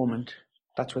at the moment.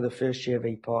 That's with a first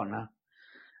JV partner.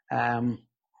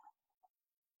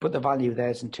 But the value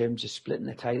there is in terms of splitting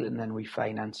the title and then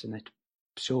refinancing it.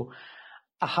 So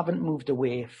I haven't moved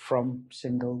away from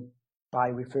single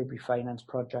buy, refurb, refinance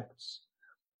projects.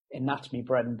 And that's my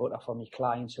bread and butter for my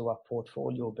clients who I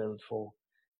portfolio build for.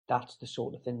 That's the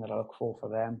sort of thing that I look for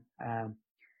them.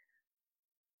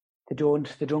 They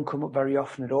don't come up very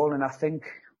often at all. And I think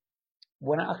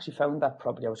when I actually found that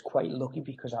property, I was quite lucky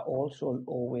because I also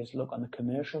always look on the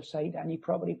commercial side, any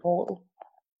property portal.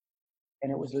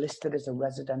 And it was listed as a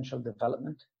residential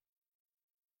development.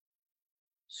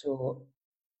 So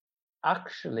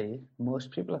actually,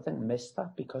 most people, I think, missed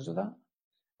that because of that.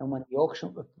 And when the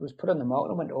auction was put on the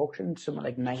market, it went to auction something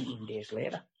like 19 days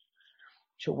later.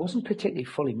 So it wasn't particularly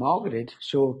fully marketed.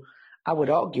 So I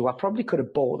would argue I probably could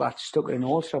have bought that, stuck it in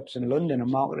Allsops in London and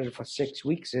marketed it for 6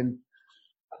 weeks, and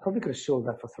I probably could have sold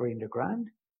that for 300 grand.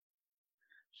 Do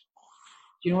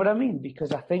you know what I mean?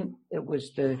 Because I think it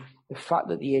was the fact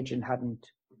that the agent hadn't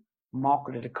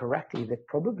marketed it correctly that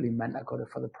probably meant I got it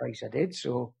for the price I did.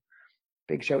 So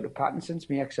big shout to Pattinson's,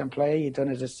 my ex-employer. You've done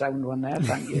as a sound one there.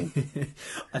 Thank you.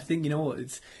 I think,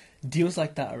 it's deals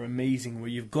like that are amazing where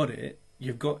you've got it.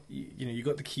 You've got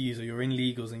the keys, or you're in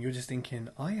legals, and you're just thinking,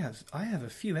 I have a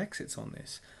few exits on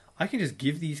this. I can just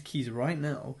give these keys right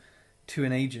now to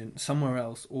an agent somewhere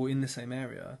else or in the same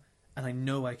area, and I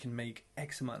know I can make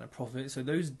X amount of profit. So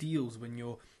those deals when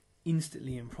you're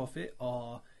instantly in profit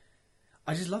I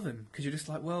just love them because you're just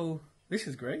like, well, this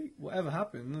is great. Whatever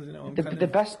happens,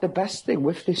 the best thing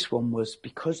with this one was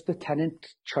because the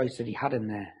tenant choice that he had in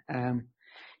there.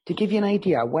 To give you an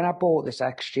idea, when I bought this, I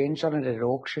exchanged on it at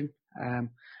auction. And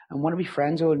one of my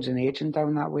friends owns an agent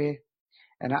down that way.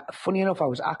 And funny enough, I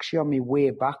was actually on my way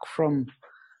back from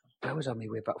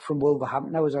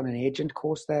Wolverhampton. I was on an agent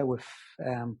course there with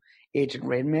Agent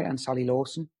Rainmate and Sally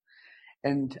Lawson.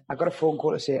 And I got a phone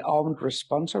call to say armed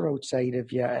response are outside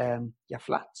of your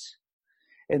flats.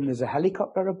 And there's a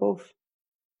helicopter above.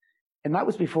 And that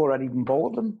was before I'd even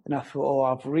bought them. And I thought,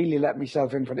 I've really let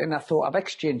myself in for it. And I thought, I've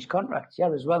exchanged contracts,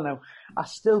 as well now. I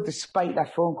still, despite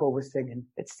that phone call, was thinking,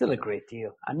 it's still a great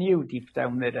deal. I knew deep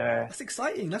down that... that's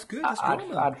exciting. That's good. That's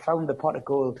I'd found the pot of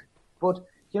gold. But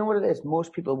you know what it is?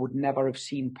 Most people would never have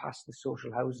seen past the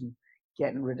social housing,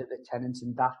 getting rid of the tenants.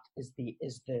 And that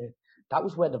that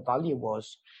was where the value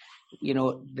was.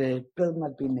 The building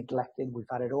had been neglected. We've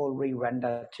had it all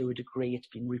re-rendered to a degree. It's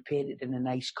been repainted in a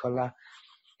nice colour.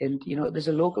 And, there's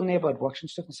a local neighbourhood watching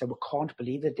stuff and said, we can't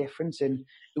believe the difference. And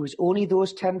it was only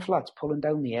those 10 flats pulling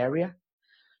down the area.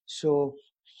 So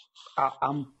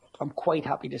I'm quite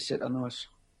happy to sit on those.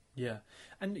 Yeah.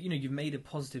 And, you've made a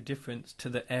positive difference to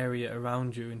the area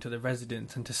around you and to the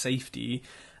residents and to safety.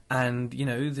 And,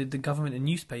 the government and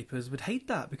newspapers would hate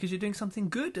that because you're doing something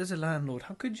good as a landlord.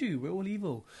 How could you? We're all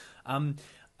evil.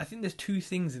 I think there's two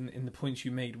things in the points you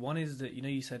made. One is that,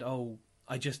 you said,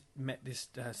 I just met this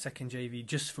second JV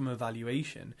just from a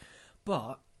valuation.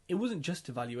 But it wasn't just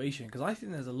a valuation, because I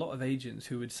think there's a lot of agents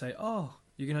who would say, you're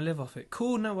going to live off it.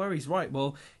 Cool, no worries. Right,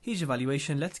 well, here's your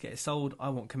valuation. Let's get it sold. I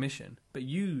want commission. But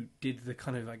you did the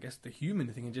kind of, I guess, the human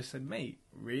thing and just said, mate,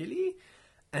 really?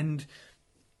 And,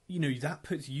 that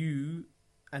puts you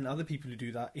and other people who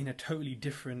do that in a totally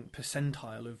different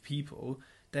percentile of people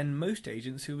than most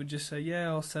agents who would just say, yeah,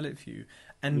 I'll sell it for you.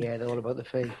 And yeah, they're all about the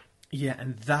fee. Yeah,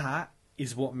 and that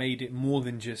is what made it more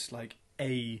than just like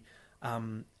a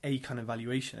kind of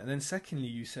valuation. And then secondly,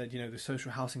 you said, the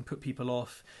social housing put people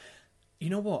off. You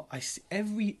know what? I see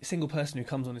every single person who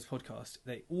comes on this podcast,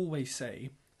 they always say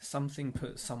something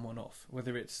puts someone off,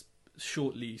 whether it's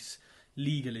short lease,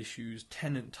 legal issues,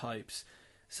 tenant types,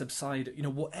 subside,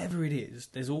 whatever it is,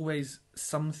 there's always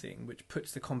something which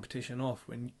puts the competition off.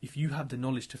 When if you have the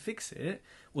knowledge to fix it,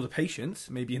 or the patience,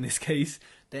 maybe in this case,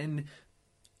 then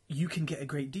you can get a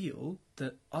great deal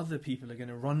that other people are going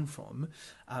to run from.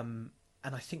 And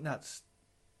I think that's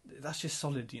just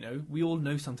solid. We all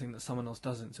know something that someone else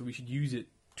doesn't, so we should use it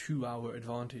to our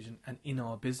advantage and in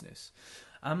our business.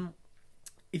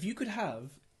 If you could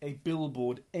have a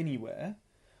billboard anywhere,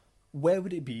 where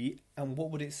would it be and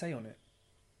what would it say on it?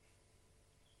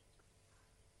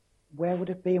 Where would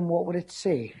it be and what would it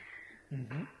say?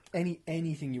 Mm-hmm.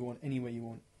 Anything you want, anywhere you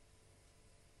want.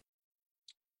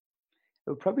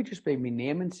 It would probably just be my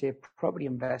name and say property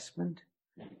investment,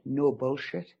 no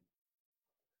bullshit.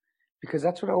 Because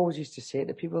that's what I always used to say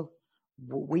to people.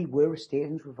 We were estate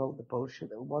agents without the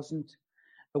bullshit. It wasn't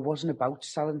about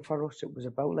selling for us. It was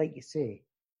about, like you say,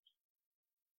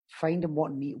 finding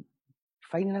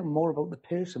out more about the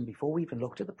person before we even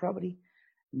looked at the property.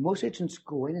 Most agents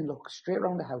go in and look straight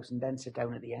around the house and then sit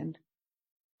down at the end.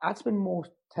 I'd spend more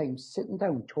time sitting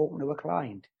down talking to a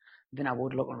client than I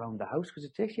would looking around the house, because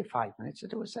it takes you 5 minutes to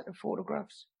do a set of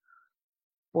photographs.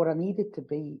 But I needed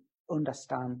to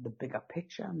understand the bigger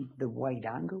picture and the wide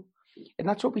angle. And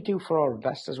that's what we do for our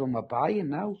investors when we're buying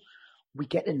now. We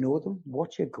get to know them.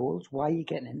 What's your goals? Why are you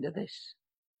getting into this?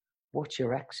 What's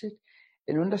your exit?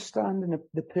 And understanding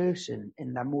the person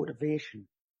and their motivation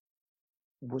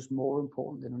was more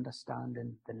important than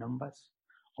understanding the numbers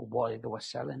or why they were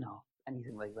selling or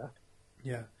anything like that.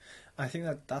 Yeah, I think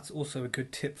that's also a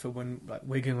good tip for when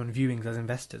we're going on viewings as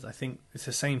investors. I think it's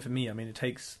the same for me. I mean, it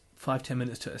takes 5-10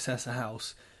 minutes to assess a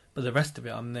house, but the rest of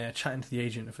it, I'm there chatting to the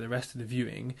agent for the rest of the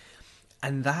viewing,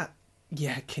 and that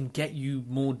can get you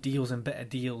more deals and better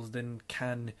deals than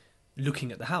can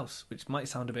looking at the house, which might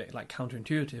sound a bit like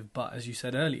counterintuitive, but as you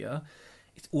said earlier,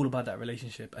 it's all about that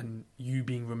relationship and you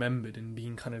being remembered and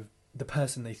being kind of the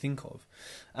person they think of.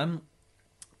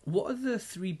 What are the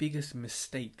 3 biggest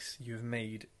mistakes you've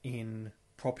made in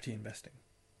property investing?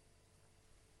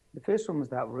 The first one was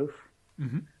that roof.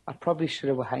 Mm-hmm. I probably should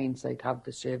have, with hindsight, have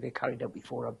the survey carried out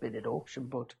before I bid at auction,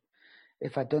 but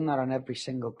if I'd done that on every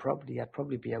single property, I'd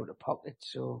probably be out of pocket.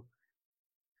 So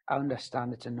I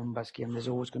understand it's a numbers game. There's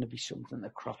always going to be something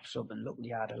that crops up, and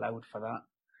luckily I'd allowed for that.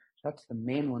 That's the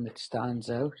main one that stands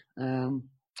out.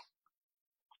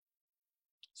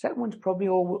 Second one's probably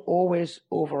always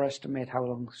overestimate how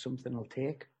long something will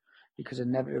take, because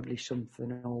inevitably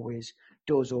something always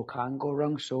does or can go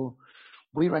wrong. So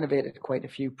we renovated quite a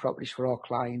few properties for our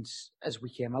clients as we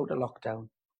came out of lockdown.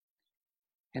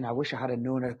 And I wish I had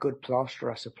known a good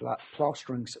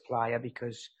plastering supplier,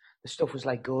 because the stuff was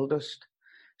like gold dust.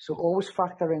 So always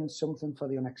factor in something for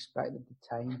the unexpected at the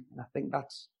time. And I think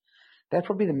they're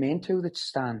probably the main 2 that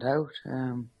stand out.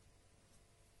 Have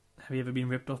you ever been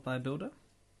ripped off by a builder?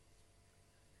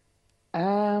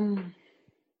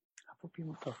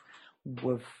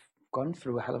 We've gone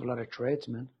through a hell of a lot of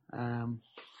tradesmen. I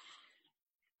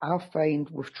find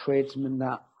with tradesmen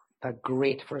that they're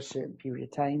great for a certain period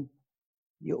of time.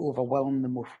 You overwhelm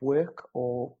them with work,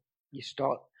 or they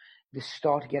start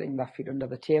getting their feet under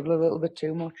the table a little bit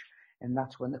too much, and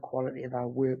that's when the quality of their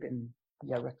work and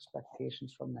your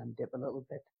expectations from them dip a little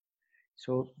bit.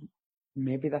 So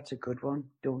maybe that's a good one.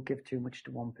 Don't give too much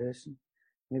to one person.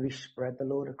 Maybe spread the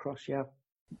load across your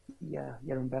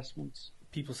investments.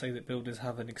 People say that builders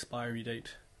have an expiry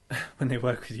date when they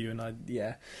work with you, and I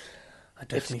definitely.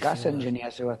 It's gas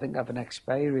engineers who I think have an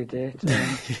expiry date.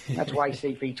 That's why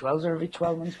CP12s are every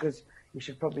 12 months, because you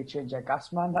should probably change your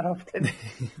gas man that often.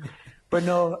 But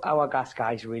no, our gas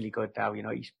guy's really good now.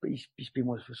 He's been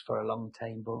with us for a long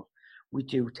time, but we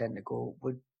do tend to go,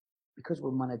 because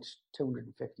we manage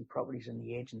 250 properties in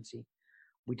the agency,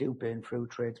 we do burn through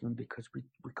tradesmen, because we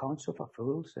can't suffer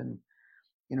fools. And,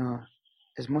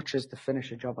 as much as to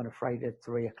finish a job on a Friday at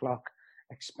 3 o'clock,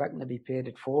 expecting to be paid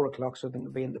at 4 o'clock so they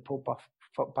can be in the pub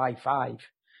by 5,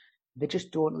 they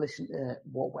just don't listen to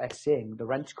what we're saying. The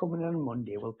rent's coming in on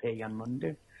Monday, we'll pay you on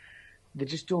Monday. They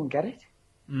just don't get it.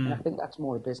 And I think that's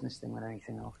more a business thing than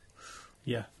anything else.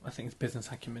 Yeah, I think it's business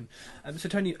acumen. So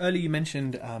Tony, earlier you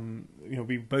mentioned,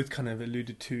 we both kind of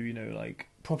alluded to, like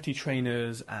property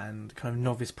trainers and kind of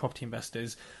novice property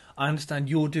investors. I understand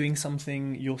you're doing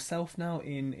something yourself now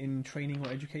in training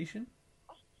or education?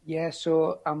 Yeah,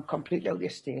 so I'm completely out the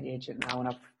estate agent now,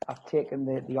 and I've taken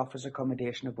the office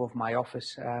accommodation above my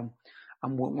office. I'm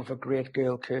working with a great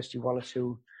girl, Kirsty Wallace,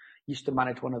 who used to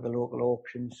manage one of the local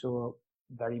auctions, so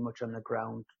very much on the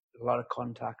ground, a lot of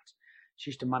contacts. She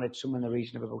used to manage somewhere in the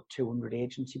region of about 200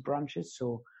 agency branches.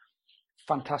 So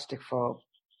fantastic for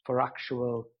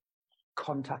actual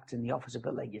contact in the office, a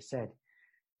bit like you said.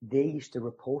 They used to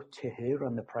report to her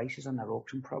on the prices on their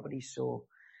auction properties. So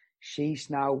she's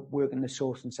now working the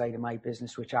sourcing side of my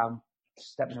business, which I'm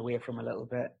stepping away from a little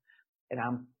bit, and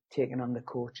I'm taking on the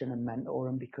coaching and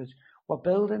mentoring, because we're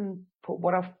building.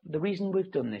 The reason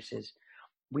we've done this is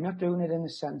we're not doing it in the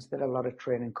sense that a lot of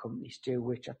training companies do,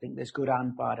 which I think there's good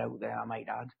and bad out there, I might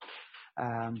add.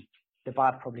 The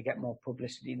bad probably get more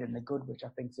publicity than the good, which I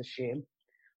think is a shame.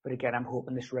 But again, I'm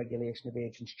hoping this regulation of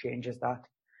agents changes that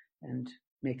and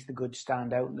makes the good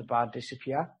stand out and the bad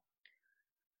disappear.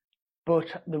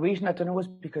 But the reason I don't know is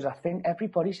because I think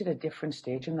everybody's at a different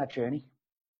stage in their journey.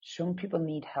 Some people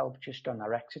need help just on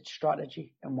their exit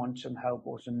strategy and want some help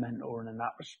or some mentoring in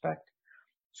that respect.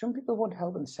 Some people want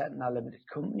help in setting their limited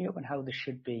company up and how they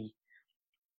should be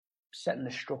setting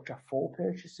the structure for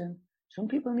purchasing. Some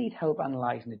people need help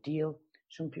analysing a deal.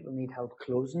 Some people need help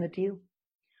closing a deal.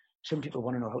 Some people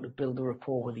want to know how to build a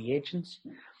rapport with the agents.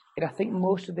 And I think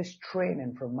most of this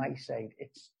training from my side,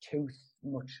 it's too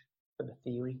much for the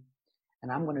theory.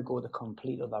 And I'm going to go the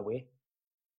complete other way.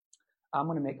 I'm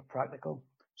going to make it practical.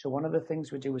 So one of the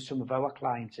things we do with some of our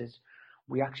clients is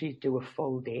we actually do a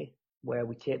full day where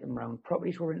we take them around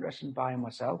properties we're interested in buying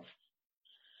myself.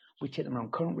 We take them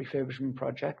around current refurbishment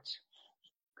projects.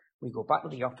 We go back to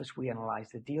the office. We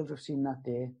analyse the deals I've seen that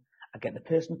day. I get the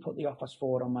person to put the offers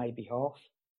forward on my behalf.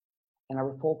 And I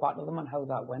report back to them on how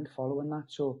that went following that.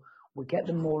 So we get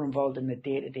them more involved in the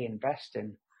day-to-day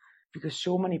investing, because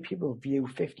so many people view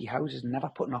 50 houses and never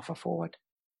put an offer forward.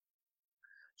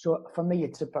 So for me,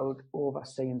 it's about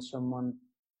overseeing someone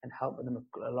and helping them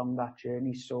along that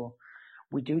journey. So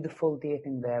we do the full day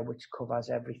thing there, which covers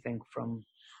everything from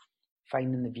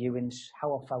finding the viewings,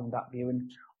 how I found that viewing,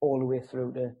 all the way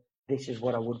through to this is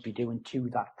what I would be doing to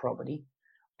that property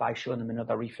by showing them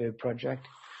another refurb project,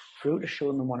 through to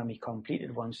showing them one of my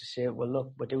completed ones to say, well,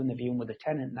 look, we're doing the viewing with a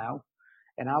tenant now,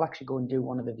 and I'll actually go and do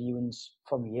one of the viewings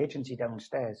from the agency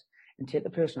downstairs and take the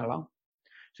person along.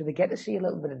 So they get to see a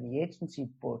little bit of the agency,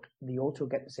 but they also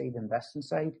get to see the investing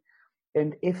side.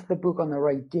 And if they book on the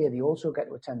right day, they also get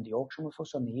to attend the auction with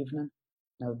us on the evening.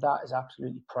 Now, that is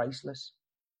absolutely priceless,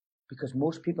 because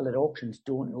most people at auctions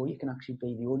don't know you can actually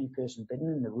be the only person bidding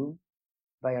in the room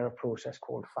via a process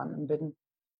called phantom bidding.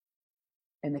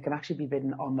 And they can actually be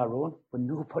bidding on their own with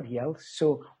nobody else.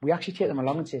 So we actually take them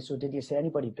along and say, so did you see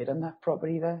anybody bid on that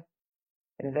property there?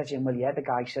 And they're saying, well, yeah, the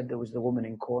guy said there was the woman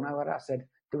in corner. I said,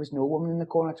 there was no woman in the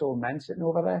corner, it's all men sitting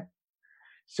over there.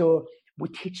 So we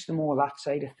teach them all that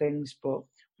side of things. But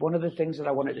one of the things that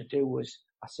I wanted to do was,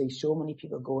 I see so many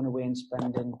people going away and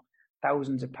spending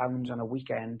thousands of pounds on a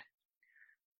weekend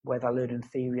where they're learning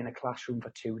theory in a classroom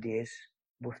for 2 days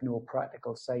with no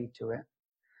practical side to it.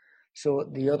 So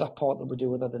the other part that we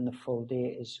do other than the full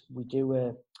day is we do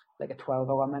a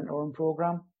 12-hour mentoring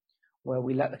program where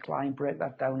we let the client break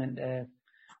that down into,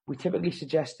 we typically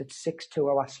suggest it's 6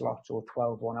 2-hour slots or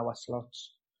 12 1-hour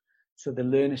slots. So they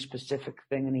learn a specific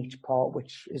thing in each part,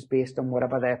 which is based on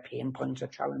whatever their pain points or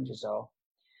challenges are.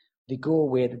 They go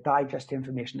away, they digest the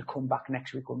information, they come back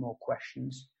next week with more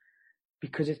questions.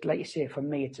 Because it's like you say, for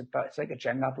me, it's like a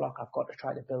Jenga block. I've got to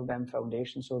try to build them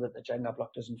foundations so that the Jenga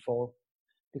block doesn't fall.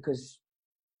 Because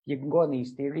you can go on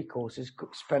these theory courses,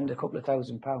 spend a couple of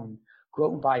 £1,000, go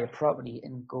out and buy a property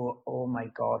and go, oh my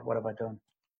God, what have I done?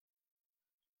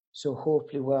 So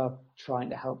hopefully we're trying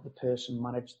to help the person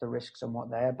manage the risks on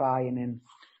what they're buying, and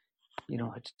you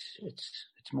know, it's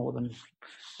more than,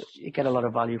 you get a lot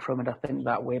of value from it, I think,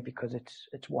 that way, because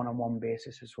it's one-on-one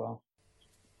basis as well.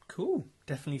 Cool.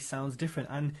 Definitely sounds different.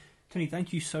 And Tony,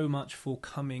 thank you so much for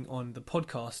coming on the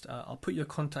podcast. I'll put your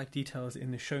contact details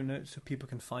in the show notes so people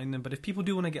can find them. But if people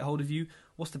do want to get hold of you,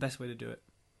 what's the best way to do it?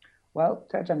 Well,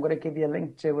 Tej, I'm going to give you a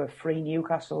link to a free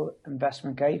Newcastle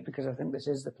investment guide, because I think this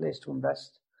is the place to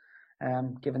invest.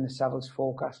 Given the Savills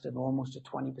forecast of almost a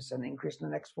 20% increase in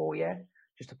the next 4 years.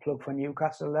 Just a plug for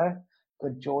Newcastle there.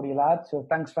 Good Geordie lad. So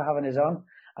thanks for having us on.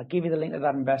 I'll give you the link to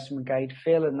that investment guide.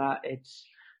 Failing that, it's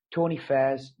Tony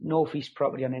Fairs, North East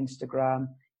Property on Instagram.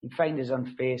 You can find us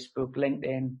on Facebook,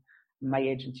 LinkedIn. My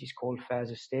agency's called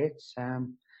Fairs Estates.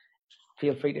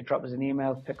 Feel free to drop us an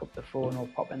email, pick up the phone, or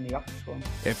pop in the office phone.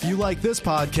 If you like this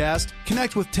podcast,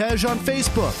 connect with Tej on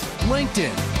Facebook,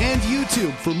 LinkedIn, and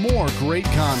YouTube for more great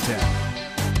content.